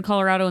somewhere in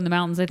Colorado in the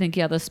mountains, I think.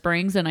 Yeah, the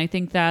Springs. And I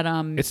think that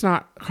it's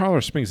not, Colorado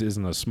Springs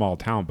isn't a small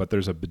town, but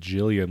there's a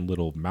bajillion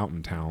little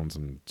mountain towns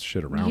and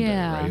shit around it,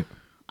 right?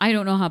 I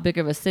don't know how big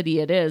of a city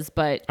it is,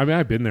 but I mean,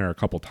 I've been there a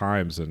couple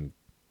times and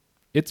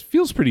it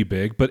feels pretty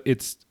big, but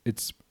it's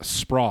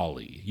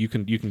sprawly. You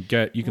can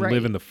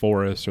live in the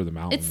forest or the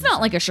mountains. It's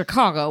not like a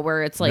Chicago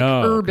where it's like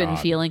urban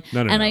feeling.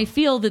 No. I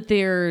feel that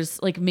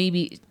there's like,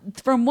 maybe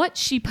from what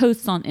she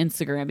posts on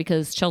Instagram,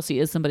 because Chelsea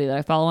is somebody that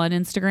I follow on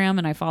Instagram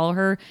and I follow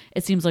her,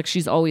 it seems like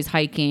she's always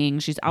hiking.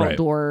 She's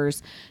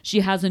outdoors. Right. She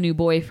has a new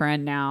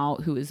boyfriend now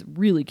who is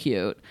really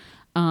cute.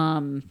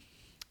 And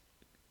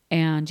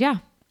yeah.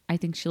 I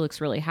think she looks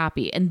really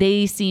happy. And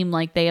they seem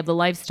like they have the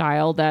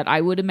lifestyle that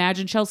I would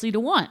imagine Chelsea to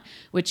want,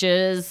 which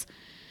is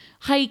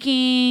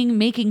hiking,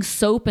 making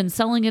soap and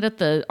selling it at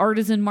the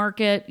artisan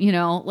market.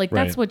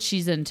 That's what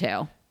she's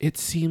into. It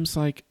seems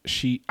like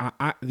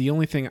the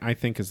only thing I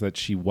think is that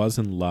she was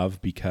in love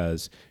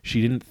because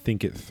she didn't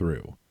think it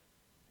through.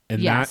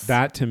 And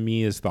that to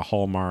me is the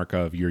hallmark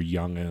of you're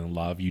young and in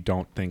love. You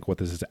don't think what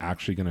this is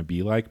actually going to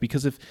be like.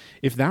 Because if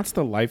that's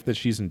the life that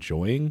she's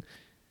enjoying,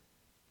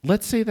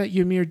 let's say that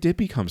Ymir did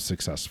become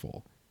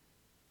successful.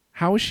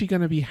 How is she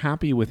going to be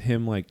happy with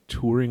him like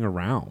touring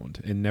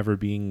around and never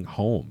being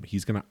home?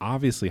 He's going to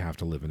obviously have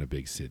to live in a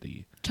big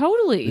city.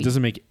 Totally. It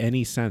doesn't make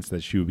any sense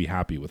that she would be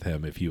happy with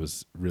him if he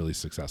was really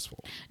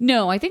successful.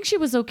 No, I think she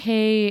was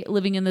okay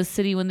living in the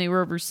city when they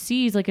were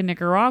overseas, like in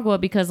Nicaragua,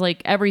 because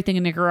like everything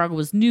in Nicaragua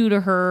was new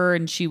to her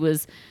and she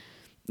was,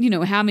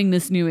 having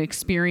this new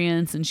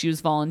experience and she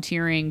was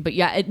volunteering. But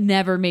yeah, it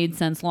never made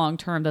sense long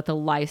term that the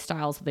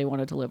lifestyles that they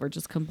wanted to live were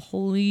just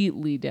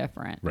completely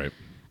different. Right.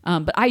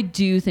 But I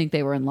do think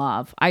they were in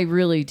love. I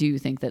really do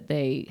think that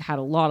they had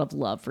a lot of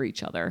love for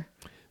each other.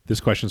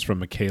 This question's from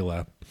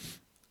Michaela.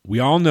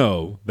 We all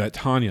know that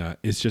Tanya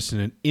is just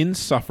an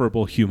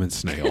insufferable human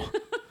snail.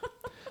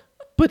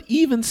 But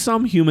even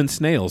some human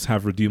snails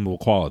have redeemable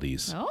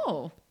qualities.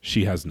 Oh.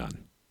 She has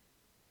none.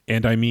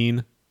 And I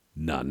mean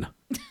none.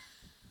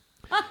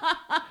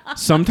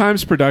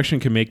 Sometimes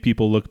production can make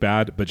people look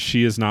bad, but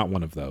she is not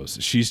one of those.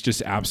 She's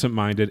just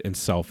absent-minded and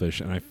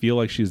selfish, and I feel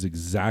like she's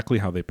exactly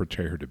how they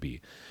portray her to be.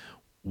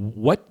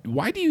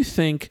 Why do you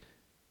think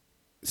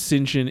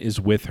Sinjin is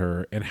with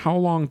her, and how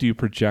long do you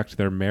project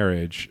their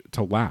marriage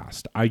to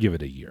last? I give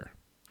it a year.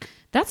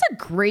 That's a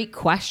great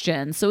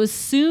question. So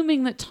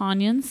assuming that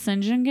Tanya and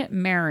Sinjin get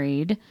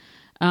married,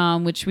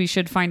 which we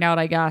should find out,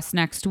 I guess,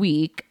 next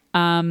week,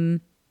 I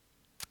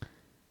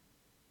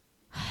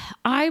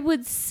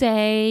would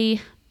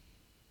say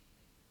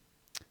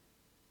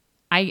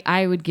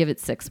I would give it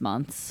 6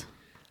 months.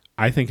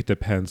 I think it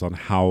depends on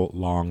how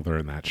long they're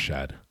in that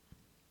shed.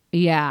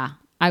 Yeah,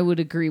 I would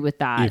agree with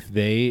that. If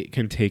they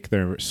can take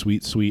their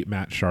sweet, sweet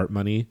Matt Sharp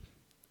money,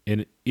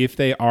 and if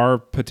they are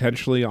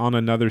potentially on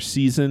another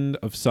season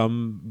of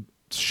some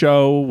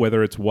show,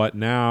 whether it's What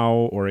Now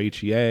or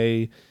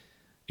HEA,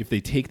 if they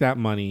take that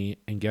money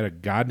and get a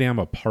goddamn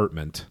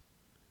apartment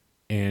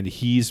and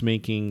he's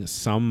making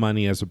some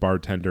money as a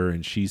bartender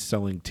and she's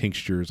selling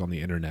tinctures on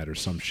the internet or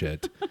some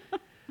shit,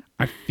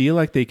 I feel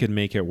like they could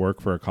make it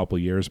work for a couple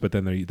years, but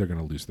then they're going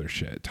to lose their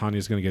shit.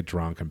 Tanya's going to get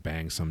drunk and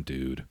bang some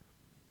dude.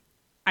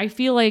 I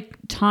feel like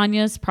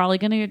Tanya's probably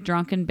going to get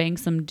drunk and bang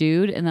some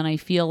dude, and then I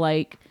feel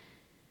like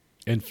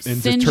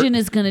Sinjin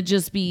is going to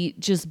just be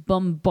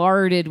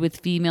bombarded with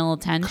female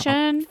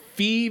attention.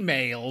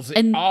 Females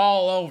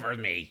all over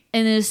me.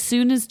 And as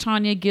soon as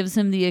Tanya gives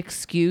him the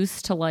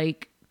excuse to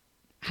like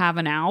have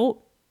an out,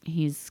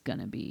 he's going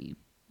to be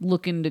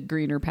looking to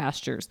greener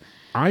pastures.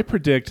 I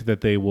predict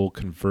that they will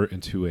convert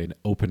into an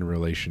open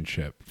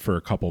relationship for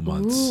a couple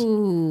months.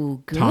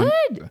 Ooh, good.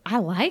 I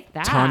like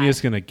that.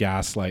 Tanya's going to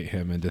gaslight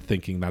him into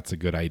thinking that's a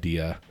good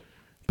idea,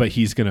 but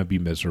he's going to be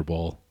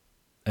miserable,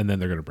 and then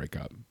they're going to break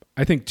up.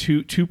 I think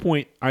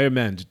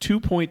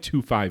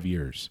 2.25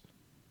 years.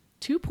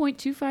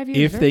 2.25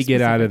 years. If they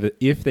get out of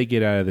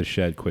the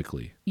shed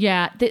quickly.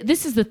 Yeah,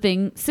 this is the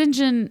thing.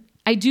 Sinjin,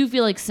 I do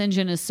feel like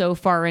Sinjin is so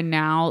far in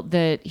now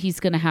that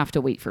he's going to have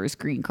to wait for his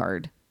green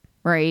card,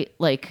 right?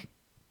 Like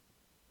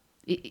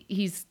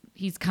he's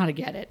got to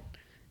get it.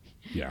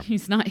 Yeah.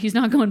 He's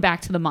not going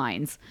back to the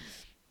mines.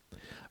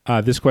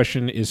 This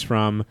question is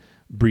from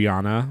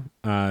Brianna.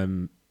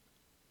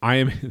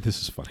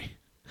 This is funny.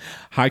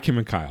 Hi, Kim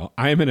and Kyle.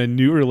 I am in a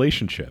new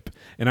relationship,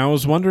 and I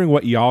was wondering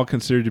what y'all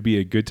consider to be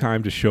a good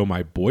time to show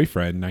my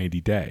boyfriend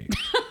 90 Day.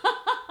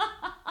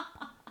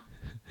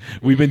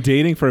 We've been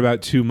dating for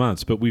about 2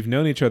 months, but we've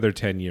known each other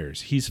 10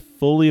 years. He's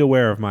fully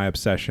aware of my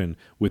obsession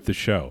with the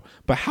show.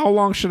 But how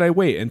long should I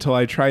wait until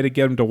I try to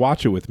get him to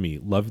watch it with me?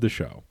 Love the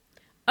show.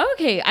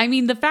 Okay. I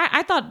mean,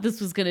 I thought this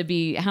was going to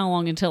be how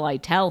long until I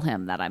tell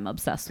him that I'm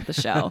obsessed with the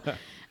show,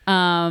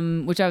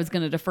 which I was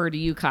going to defer to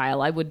you,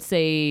 Kyle. I would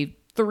say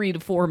 3 to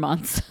 4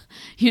 months.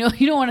 You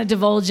don't want to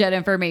divulge that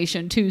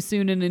information too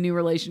soon in a new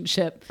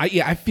relationship.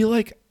 I feel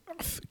like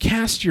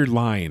cast your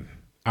line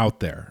out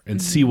there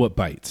and see what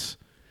bites.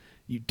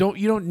 You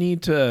don't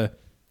need to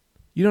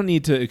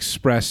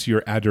express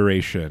your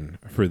adoration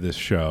for this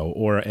show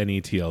or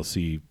any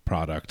TLC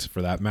product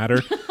for that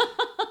matter.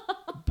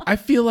 I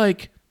feel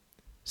like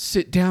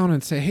sit down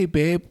and say, "Hey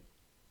babe,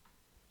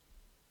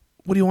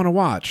 what do you want to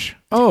watch?"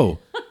 Oh,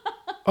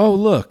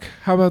 look,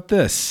 how about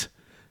this?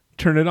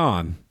 Turn it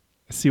on.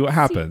 See what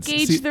happens.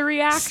 Gauge the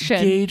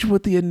reaction. Gauge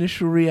what the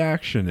initial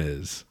reaction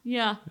is.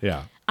 Yeah.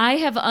 Yeah. I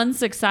have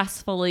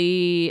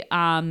unsuccessfully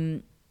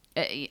I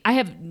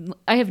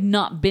have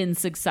not been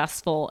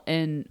successful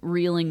in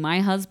reeling my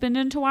husband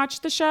in to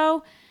watch the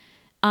show.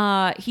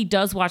 He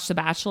does watch The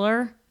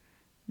Bachelor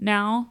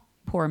now.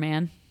 Poor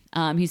man.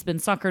 He's been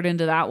suckered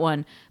into that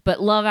one.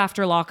 But Love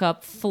After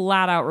Lockup,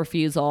 flat out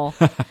refusal.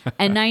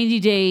 And 90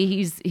 Day,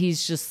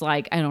 he's just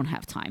like, I don't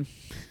have time.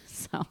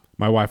 So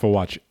my wife will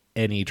watch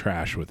any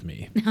trash with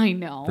me. I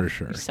know. For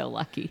sure. You're so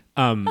lucky.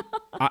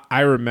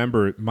 I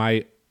remember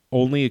my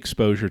only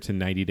exposure to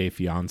 90 Day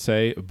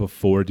Fiancé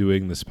before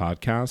doing this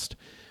podcast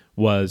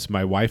was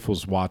my wife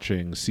was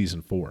watching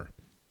season 4.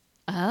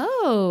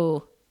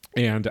 Oh.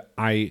 And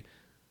I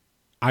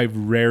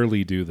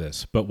rarely do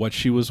this, but what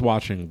she was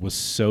watching was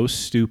so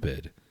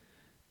stupid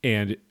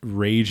and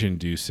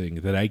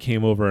rage-inducing that I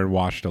came over and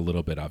watched a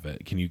little bit of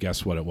it. Can you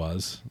guess what it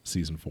was?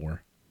 Season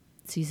 4.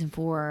 Season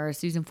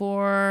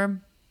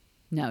 4.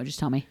 No, just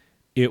tell me.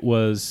 It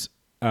was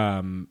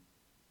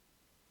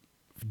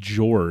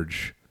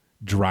George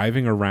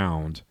driving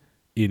around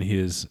in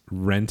his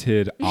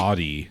rented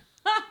Audi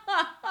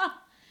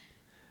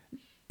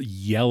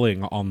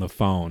yelling on the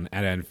phone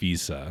at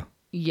Anfisa.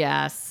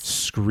 Yes.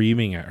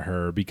 Screaming at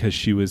her because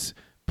she was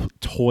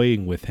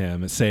toying with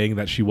him, saying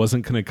that she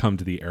wasn't going to come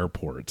to the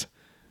airport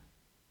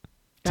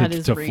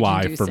to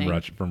fly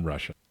from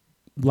Russia.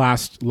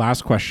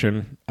 Last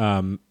question.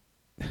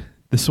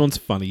 This one's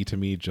funny to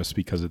me just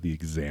because of the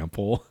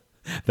example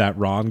that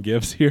Ron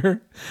gives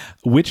here.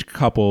 Which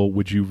couple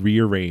would you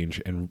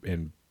rearrange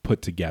and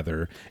put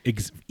together,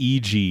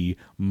 e.g.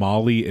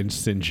 Molly and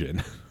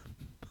Sinjin?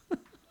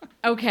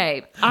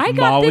 Okay, I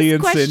got Molly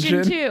this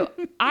question Sinjin? too.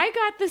 I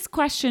got this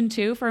question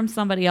too from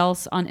somebody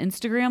else on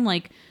Instagram,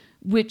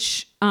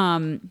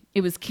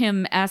 it was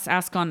Kim S.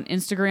 asked on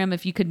Instagram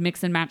if you could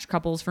mix and match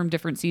couples from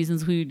different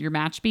seasons, who would your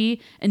match be?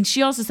 And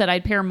she also said,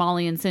 I'd pair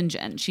Molly and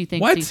Sinjin. She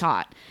thinks he's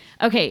hot.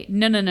 Okay,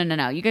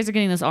 no. You guys are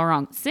getting this all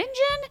wrong.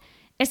 Sinjin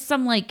is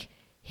some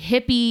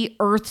hippie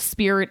earth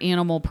spirit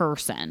animal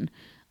person.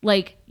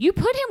 Like, you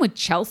put him with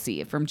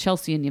Chelsea from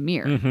Chelsea and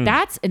Ymir. Mm-hmm.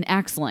 That's an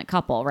excellent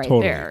couple right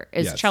Totally. there,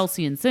 is Yes.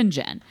 Chelsea and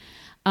Sinjin.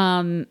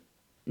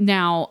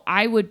 Now,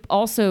 I would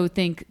also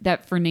think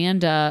that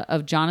Fernanda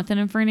of Jonathan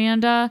and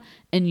Fernanda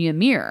and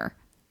Ymir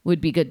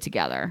would be good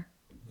together.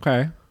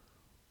 Okay.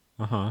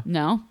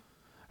 No?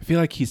 I feel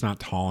like he's not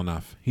tall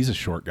enough. He's a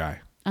short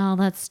guy. Oh,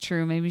 that's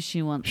true. Maybe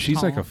she wants She's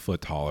tall. like a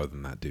foot taller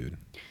than that dude.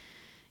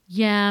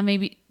 Yeah,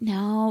 maybe.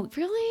 No,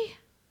 really?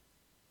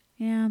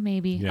 Yeah,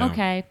 maybe. Yeah.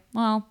 Okay.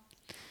 Well,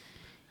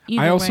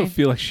 I also way.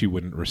 feel like she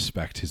wouldn't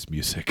respect his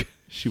music.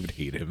 She would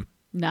hate him.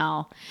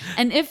 No.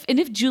 And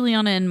if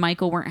Juliana and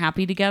Michael weren't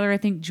happy together, I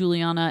think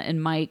Juliana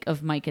and Mike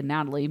of Mike and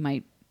Natalie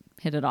might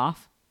hit it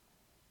off.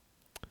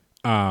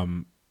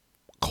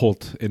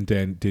 Colt and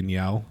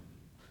Danielle.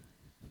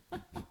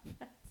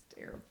 That's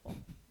terrible.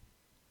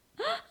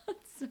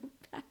 That's so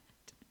bad.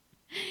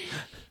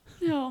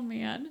 Oh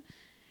man.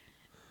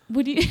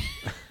 What do you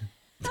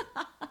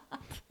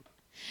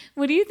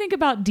What do you think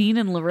about Dean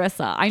and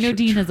Larissa? I know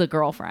Dean has a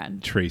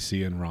girlfriend.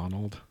 Tracy and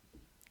Ronald.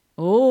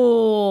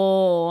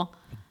 Oh.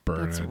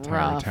 Burn That's an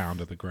entire rough. town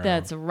to the ground.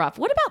 That's rough.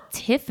 What about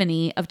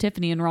Tiffany of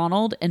Tiffany and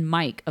Ronald and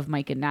Mike of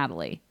Mike and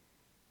Natalie?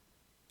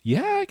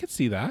 Yeah, I could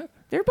see that.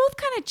 They're both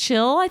kind of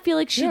chill. I feel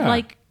like she'd Yeah.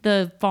 like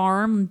the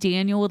farm.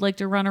 Daniel would like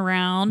to run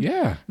around.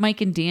 Yeah.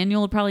 Mike and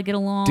Daniel would probably get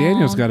along.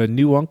 Daniel's got a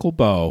new Uncle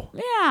Bo.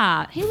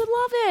 Yeah, he would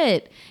love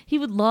it. He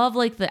would love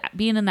like the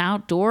being in the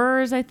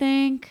outdoors, I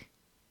think.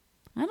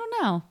 I don't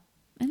know.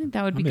 I think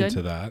that would be I'm good.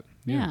 into that.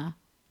 Yeah.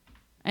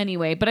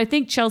 Anyway, but I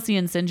think Chelsea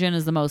and Sinjin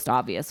is the most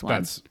obvious one.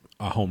 That's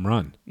a home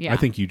run. Yeah. I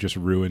think you just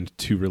ruined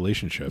 2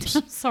 relationships.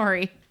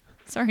 Sorry,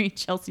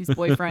 Chelsea's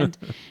boyfriend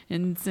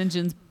and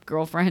Sinjin's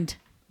girlfriend.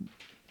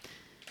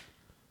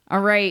 All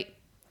right.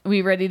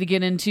 We ready to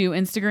get into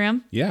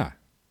Instagram? Yeah.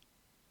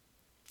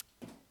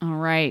 All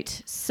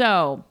right.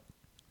 So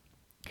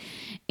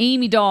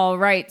Amy Doll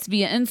writes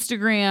via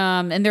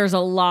Instagram, and there's a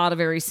lot of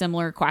very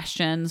similar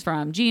questions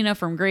from Gina,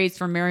 from Grace,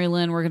 from Mary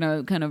Lynn. We're going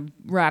to kind of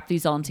wrap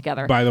these all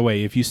together. By the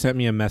way, if you sent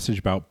me a message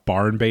about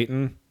barn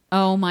baiting,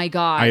 Oh my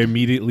God. I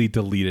immediately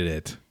deleted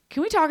it.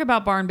 Can we talk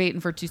about barn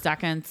baiting for 2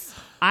 seconds?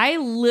 I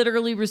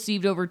literally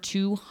received over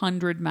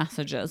 200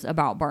 messages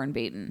about barn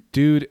baiting.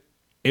 Dude,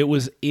 it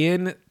was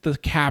in the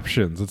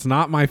captions. It's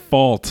not my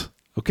fault.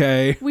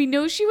 Okay. We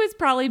know she was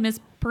probably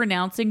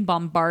mispronouncing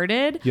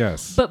bombarded.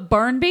 Yes. But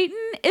barn baiting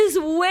is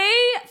way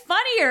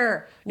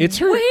funnier. It's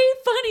her- way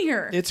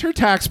funnier. It's her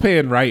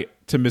tax-paying right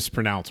to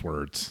mispronounce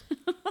words.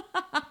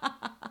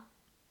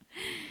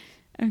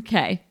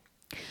 Okay.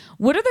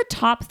 What are the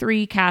top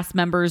 3 cast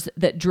members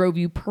that drove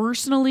you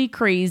personally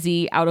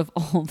crazy out of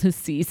all the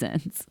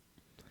seasons?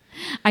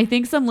 I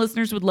think some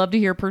listeners would love to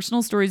hear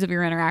personal stories of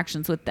your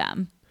interactions with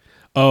them.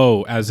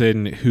 Oh, as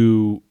in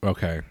who?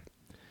 Okay.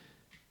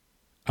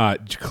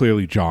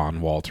 Clearly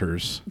John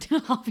Walters.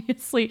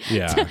 Obviously.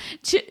 Yeah.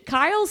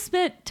 Kyle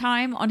spent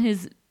time on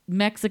his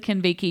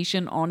Mexican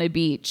vacation on a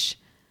beach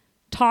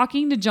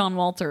talking to John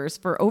Walters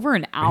for over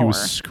an hour. He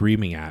was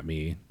screaming at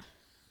me.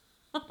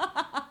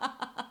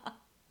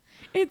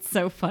 It's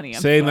so funny.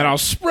 Saying that I'll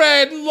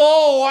spread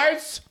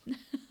lords.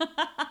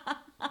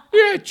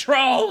 You're a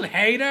troll and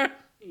hater.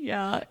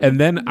 Yeah. And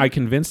then I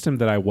convinced him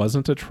that I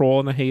wasn't a troll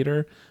and a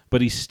hater,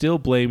 but he still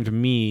blamed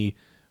me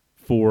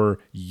for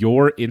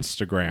your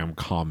Instagram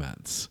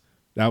comments.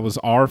 That was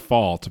our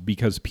fault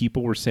because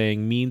people were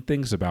saying mean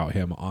things about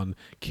him on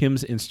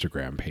Kim's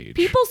Instagram page.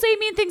 People say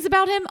mean things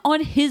about him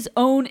on his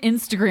own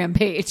Instagram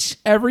page.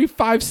 Every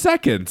 5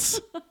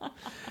 seconds.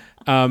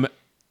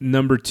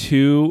 Number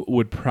 2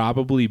 would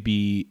probably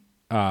be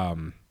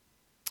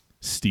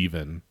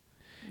Steven.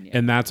 Yeah.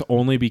 And that's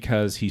only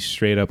because he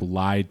straight up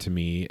lied to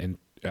me and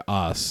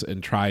us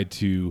and tried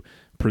to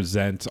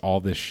present all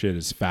this shit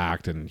as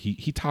fact. And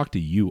he talked to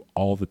you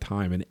all the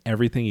time, and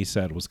everything he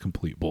said was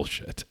complete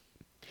bullshit.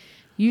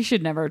 You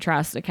should never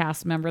trust a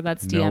cast member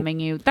that's DMing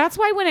you. That's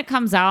why when it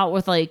comes out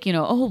with like,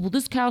 oh, well,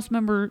 this cast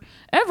member,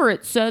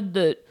 Everett, said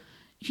that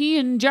he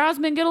and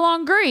Jasmine get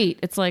along great.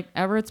 It's like,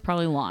 Everett's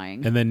probably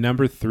lying. And then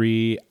number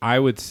 3, I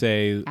would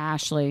say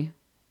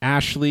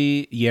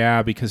Ashley,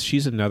 yeah, because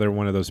she's another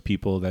one of those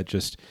people that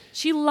just...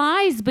 She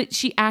lies, but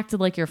she acted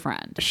like your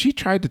friend. She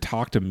tried to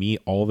talk to me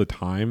all the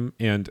time,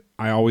 and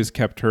I always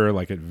kept her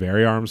like at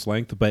very arm's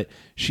length, but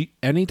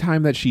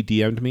anytime that she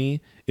DM'd me,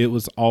 it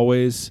was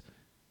always...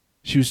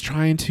 She was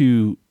trying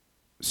to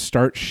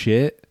start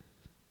shit,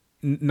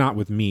 not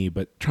with me,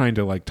 but trying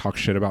to like talk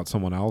shit about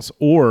someone else,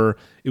 or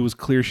it was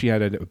clear she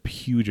had a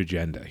huge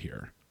agenda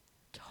here.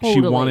 Totally. She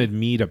wanted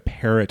me to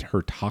parrot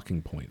her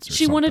talking points or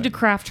She something. wanted to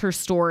craft her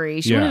story.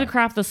 She wanted to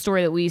craft the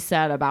story that we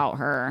said about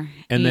her.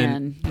 And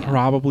then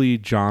probably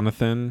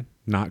Jonathan,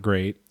 not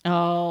great.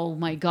 Oh,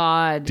 my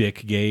God.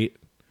 Dickgate.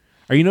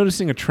 Are you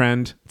noticing a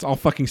trend? It's all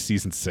fucking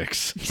season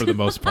 6 for the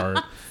most part.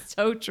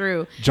 So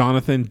true.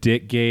 Jonathan,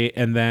 Dickgate,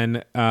 and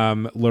then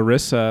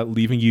Larissa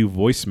leaving you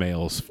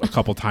voicemails a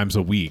couple times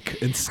a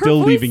week and still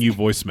leaving you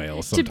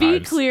voicemails sometimes. To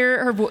be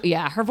clear, her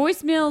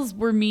voicemails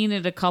were mean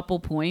at a couple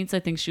points.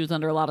 I think she was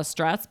under a lot of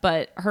stress,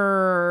 but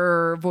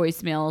her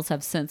voicemails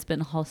have since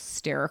been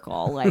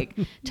hysterical, like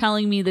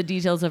telling me the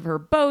details of her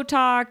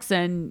Botox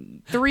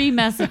and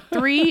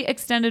 3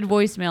 extended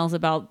voicemails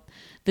about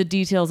the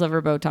details of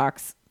her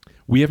Botox.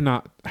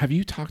 Have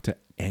you talked to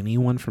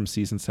anyone from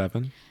season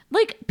 7?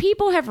 Like,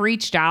 people have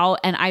reached out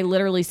and I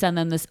literally send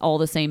them all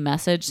the same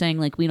message saying,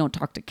 like, we don't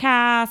talk to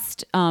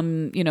cast.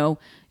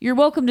 You're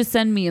welcome to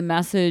send me a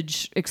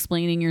message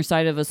explaining your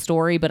side of a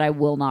story, but I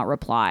will not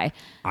reply.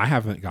 I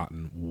haven't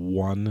gotten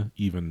one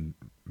even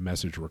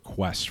message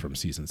request from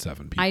season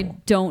 7 people. I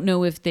don't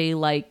know if they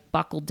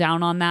buckled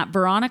down on that.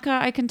 Veronica,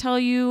 I can tell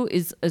you,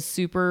 is a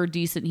super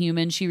decent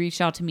human. She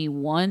reached out to me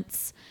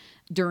once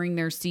during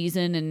their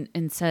season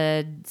and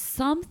said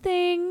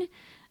something.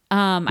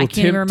 I can't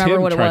even remember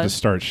what it was. Tim tried to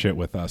start shit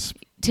with us.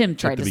 Tim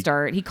tried to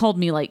start. He called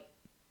me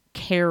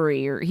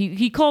Carrie, or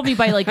he called me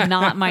by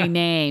not my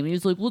name. He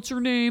was like, "What's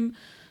your name,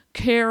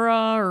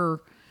 Kara?"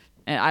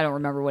 And I don't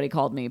remember what he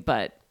called me,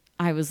 but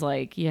I was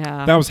like,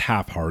 "Yeah." That was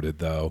half-hearted,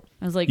 though.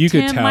 I was like, you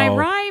 "Tim, could tell,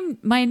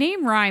 my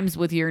name rhymes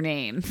with your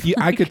name."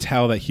 I could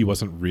tell that he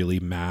wasn't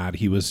really mad.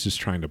 He was just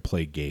trying to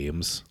play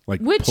games,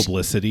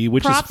 publicity,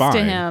 which is fine.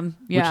 To him,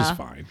 yeah. Which is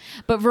fine.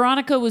 But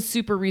Veronica was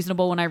super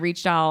reasonable when I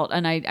reached out,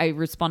 and I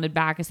responded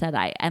back. I said,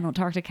 I don't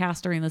talk to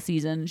cast during the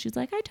season. She's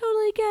like, "I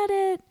totally get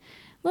it.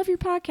 Love your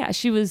podcast."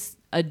 She was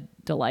a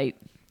delight.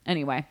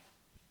 Anyway.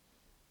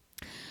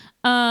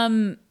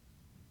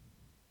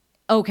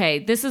 Okay,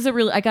 this is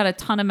I got a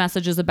ton of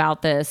messages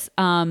about this.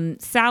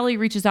 Sally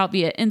reaches out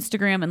via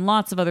Instagram and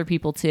lots of other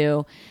people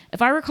too.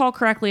 If I recall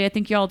correctly, I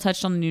think y'all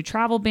touched on the new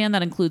travel ban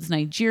that includes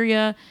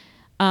Nigeria.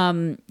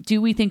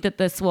 Do we think that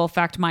this will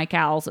affect Mike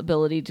Al's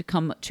ability to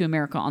come to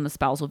America on the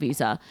spousal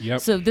visa?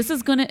 Yep. So this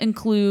is going to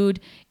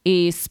include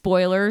a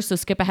spoiler. So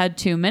skip ahead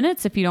 2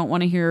 minutes if you don't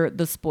want to hear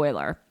the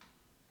spoiler.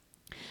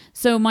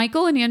 So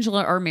Michael and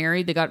Angela are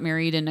married. They got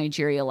married in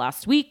Nigeria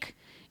last week.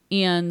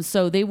 And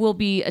so they will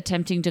be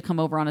attempting to come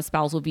over on a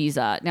spousal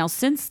visa. Now,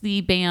 since the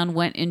ban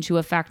went into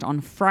effect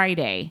on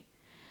Friday,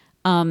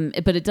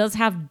 but it does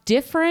have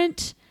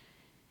different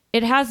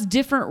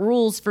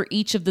rules for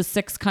each of the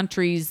 6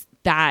 countries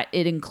that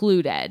it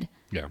included.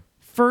 Yeah.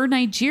 For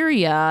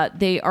Nigeria,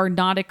 they are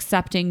not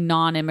accepting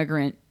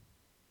they're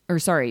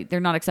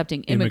not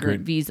accepting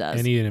immigrant visas.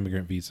 Any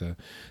immigrant visa.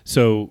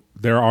 So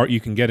you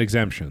can get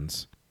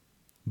exemptions,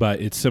 but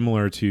it's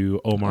similar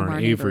to Omar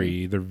and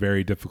Avery. They're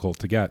very difficult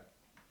to get.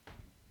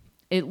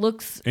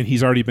 And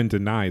he's already been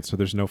denied, so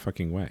there's no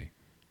fucking way,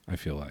 I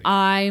feel like.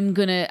 I'm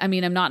not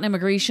an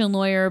immigration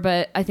lawyer,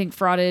 but I think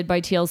Frauded by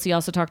TLC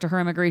also talked to her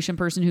immigration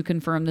person who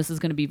confirmed this is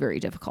going to be very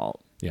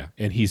difficult. Yeah,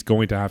 and he's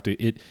going to have to,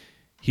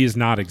 he is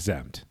not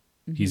exempt.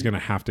 Mm-hmm. He's going to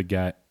have to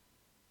get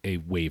a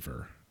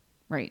waiver.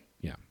 Right.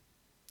 Yeah.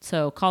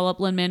 So call up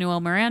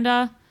Lin-Manuel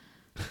Miranda.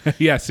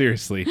 Yeah,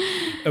 seriously.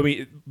 I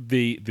mean,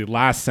 the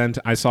last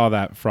sentence, I saw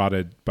that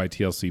Frauded by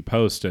TLC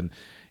post, and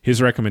his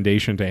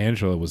recommendation to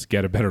Angela was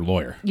get a better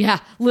lawyer. Yeah,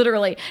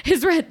 literally.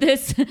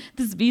 This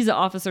visa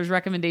officer's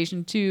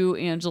recommendation to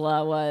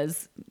Angela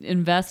was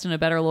invest in a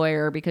better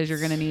lawyer because you're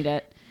going to need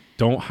it.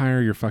 Don't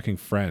hire your fucking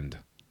friend.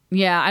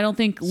 Yeah, I don't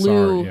think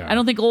I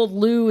don't think old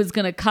Lou is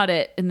going to cut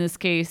it in this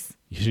case.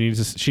 She needs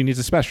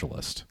a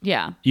specialist.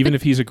 Yeah. Even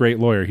if he's a great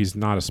lawyer, he's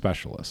not a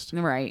specialist.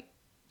 Right.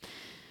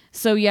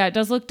 So yeah, it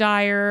does look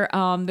dire.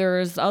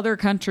 There's other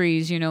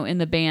countries, in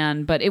the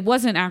ban, but it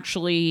wasn't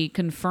actually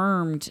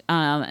confirmed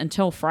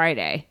until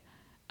Friday,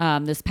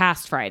 this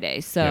past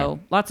Friday. So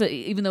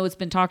even though it's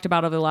been talked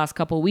about over the last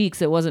couple of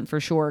weeks, it wasn't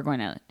for sure going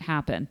to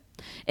happen.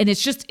 And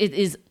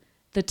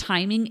the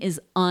timing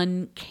is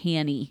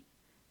uncanny.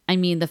 I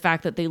mean, the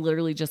fact that they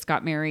literally just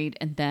got married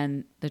and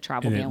then the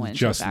travel ban went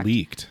into effect. Just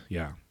leaked.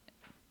 Yeah.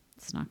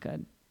 It's not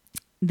good.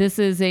 This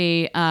is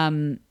a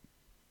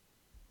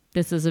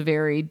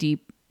very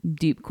deep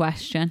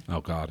question.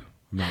 Oh God,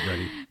 I'm not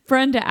ready.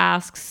 Friend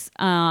asks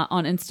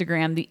on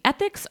Instagram, the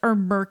ethics are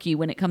murky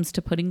when it comes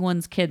to putting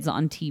one's kids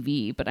on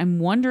TV, but I'm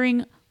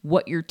wondering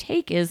what your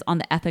take is on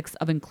the ethics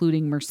of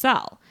including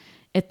Marcel,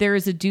 if there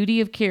is a duty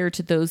of care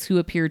to those who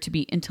appear to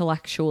be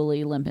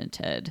intellectually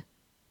limited.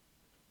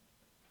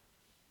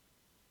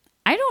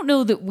 I don't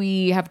know that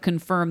we have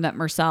confirmed that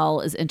Marcel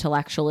is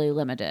intellectually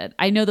limited.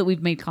 I know that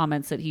we've made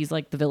comments that he's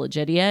like the village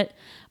idiot,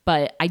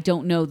 but I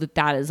don't know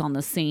that is on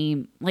the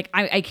same,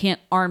 I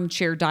can't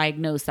armchair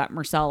diagnose that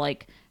Marcel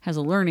has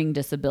a learning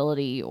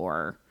disability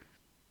or.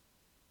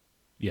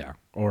 Yeah.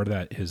 Or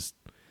that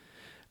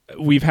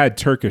we've had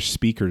Turkish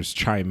speakers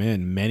chime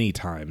in many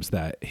times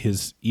that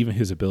his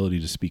ability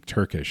to speak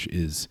Turkish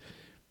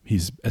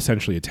he's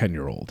essentially a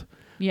 10-year-old.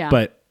 Yeah.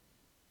 But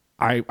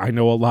I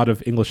know a lot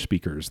of English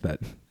speakers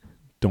that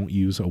don't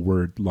use a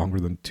word longer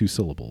than 2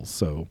 syllables.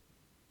 So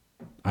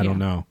I don't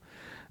know.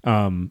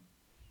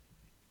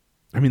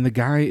 I mean, the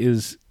guy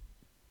is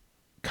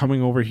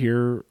coming over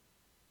here.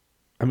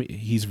 I mean,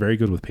 he's very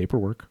good with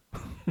paperwork,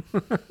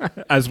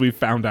 as we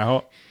found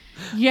out.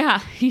 Yeah,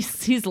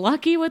 he's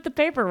lucky with the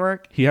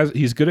paperwork.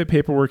 He's good at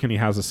paperwork and he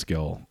has a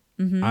skill.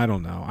 I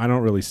don't know. I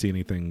don't really see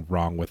anything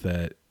wrong with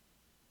it.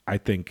 I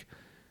think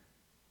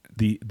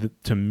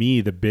to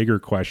me the bigger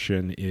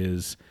question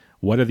is,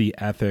 what are the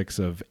ethics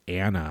of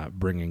Anna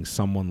bringing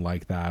someone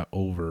like that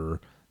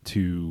over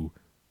to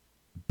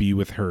be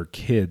with her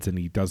kids, and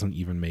he doesn't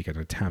even make an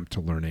attempt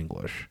to learn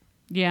English?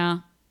 Yeah.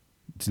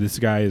 So this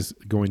guy is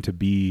going to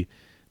be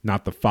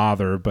not the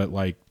father, but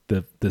like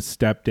the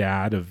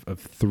stepdad of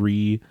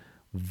three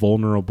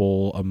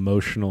vulnerable,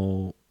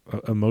 emotionally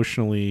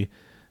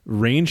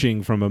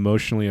ranging from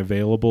emotionally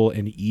available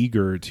and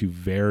eager to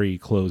very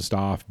closed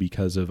off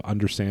because of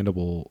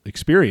understandable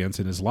experience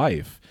in his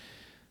life.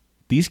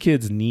 These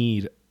kids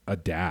need a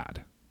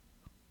dad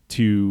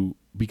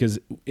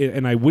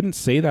and I wouldn't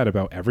say that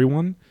about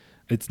everyone.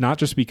 It's not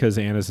just because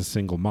Anna's a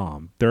single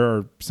mom. There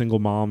are single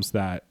moms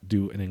that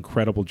do an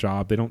incredible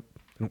job. They don't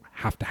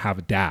have to have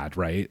a dad,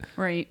 right?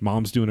 Right.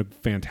 Mom's doing a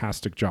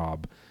fantastic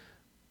job.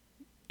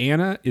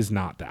 Anna is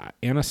not that.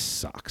 Anna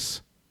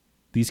sucks.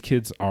 These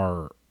kids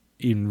are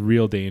in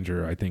real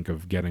danger, I think,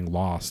 of getting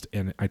lost.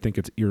 And I think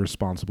it's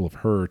irresponsible of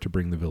her to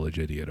bring the village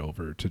idiot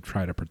over to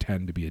try to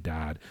pretend to be a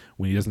dad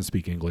when he doesn't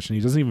speak English. And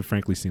he doesn't even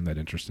frankly seem that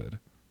interested.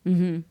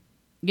 Mm-hmm.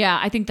 Yeah,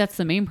 I think that's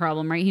the main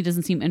problem, right? He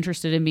doesn't seem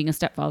interested in being a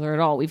stepfather at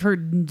all. We've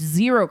heard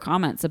zero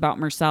comments about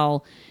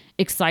Marcel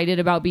excited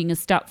about being a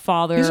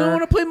stepfather. He doesn't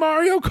want to play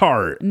Mario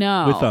Kart.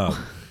 No. With them.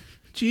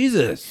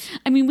 Jesus.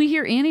 I mean, we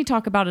hear Annie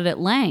talk about it at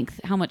length,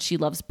 how much she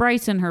loves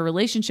Bryson, her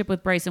relationship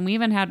with Bryson. We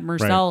even had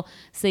Marcel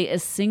say a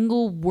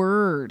single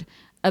word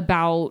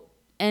about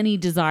any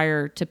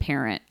desire to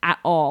parent at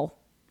all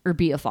or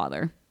be a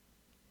father.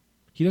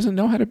 He doesn't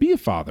know how to be a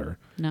father.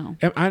 No.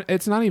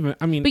 It's not even,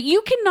 I mean. But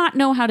you cannot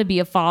know how to be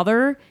a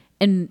father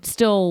and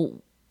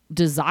still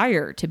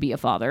desire to be a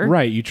father.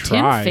 Right. You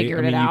try. Tim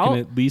figured it you out. can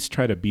at least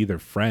try to be their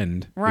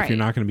friend. Right. If you're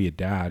not going to be a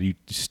dad, you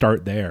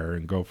start there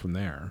and go from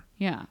there.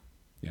 Yeah.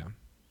 Yeah.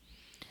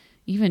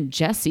 Even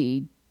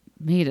Jesse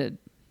made an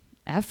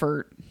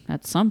effort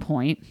at some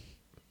point.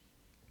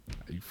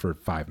 For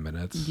 5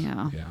 minutes.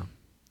 Yeah. Yeah.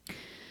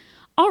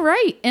 All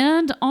right.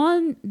 And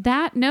on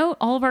that note,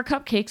 all of our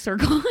cupcakes are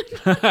gone.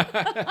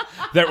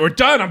 That we're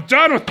done. I'm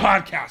done with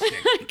podcasting.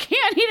 I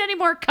can't eat any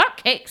more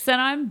cupcakes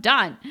and I'm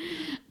done.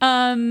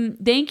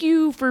 Thank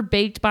you for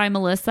Baked by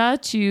Melissa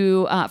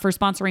for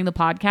sponsoring the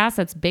podcast.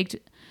 That's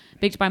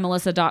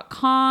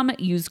bakedbymelissa.com.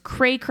 Use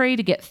cray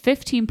to get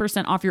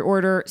 15% off your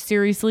order.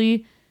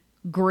 Seriously,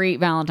 great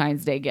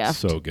Valentine's Day gift.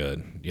 So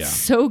good. Yeah.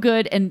 So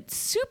good and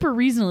super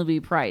reasonably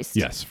priced.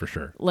 Yes, for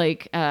sure.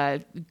 Like,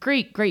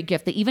 great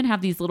gift. They even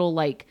have these little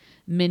like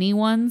mini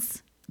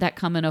ones that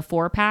come in a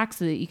 4-pack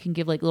so that you can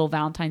give like little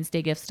Valentine's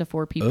Day gifts to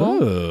 4 people.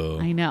 Oh,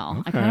 I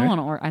know. okay. I kind of want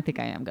to order. I think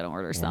I am going to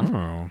order some.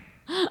 Wow.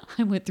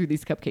 I went through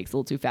these cupcakes a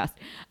little too fast.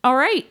 All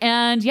right.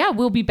 And yeah,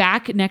 we'll be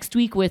back next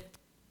week with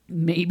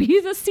maybe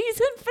the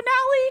season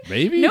finale.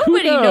 Maybe.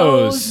 Nobody Who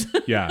knows?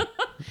 Yeah.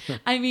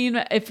 I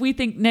mean, if we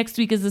think next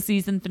week is the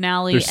season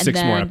finale. There's and 6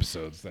 then, more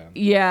episodes then.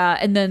 Yeah.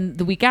 And then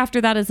the week after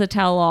that is a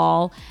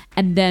tell-all.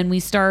 And then we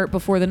start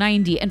Before the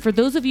 90. And for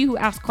those of you who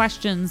ask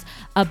questions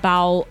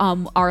about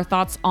our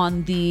thoughts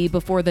on the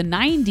Before the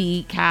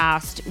 90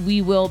 cast,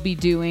 we will be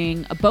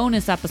doing a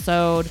bonus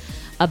episode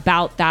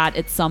about that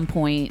at some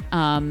point.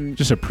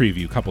 Just a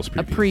preview, couples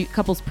preview.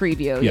 Couples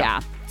preview.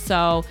 Yeah.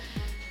 So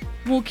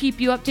we'll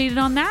keep you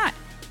updated on that.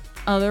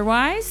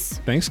 Otherwise,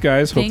 thanks,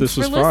 guys. Hope this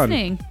was fun.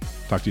 Listening.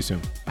 Talk to you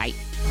soon. Bye.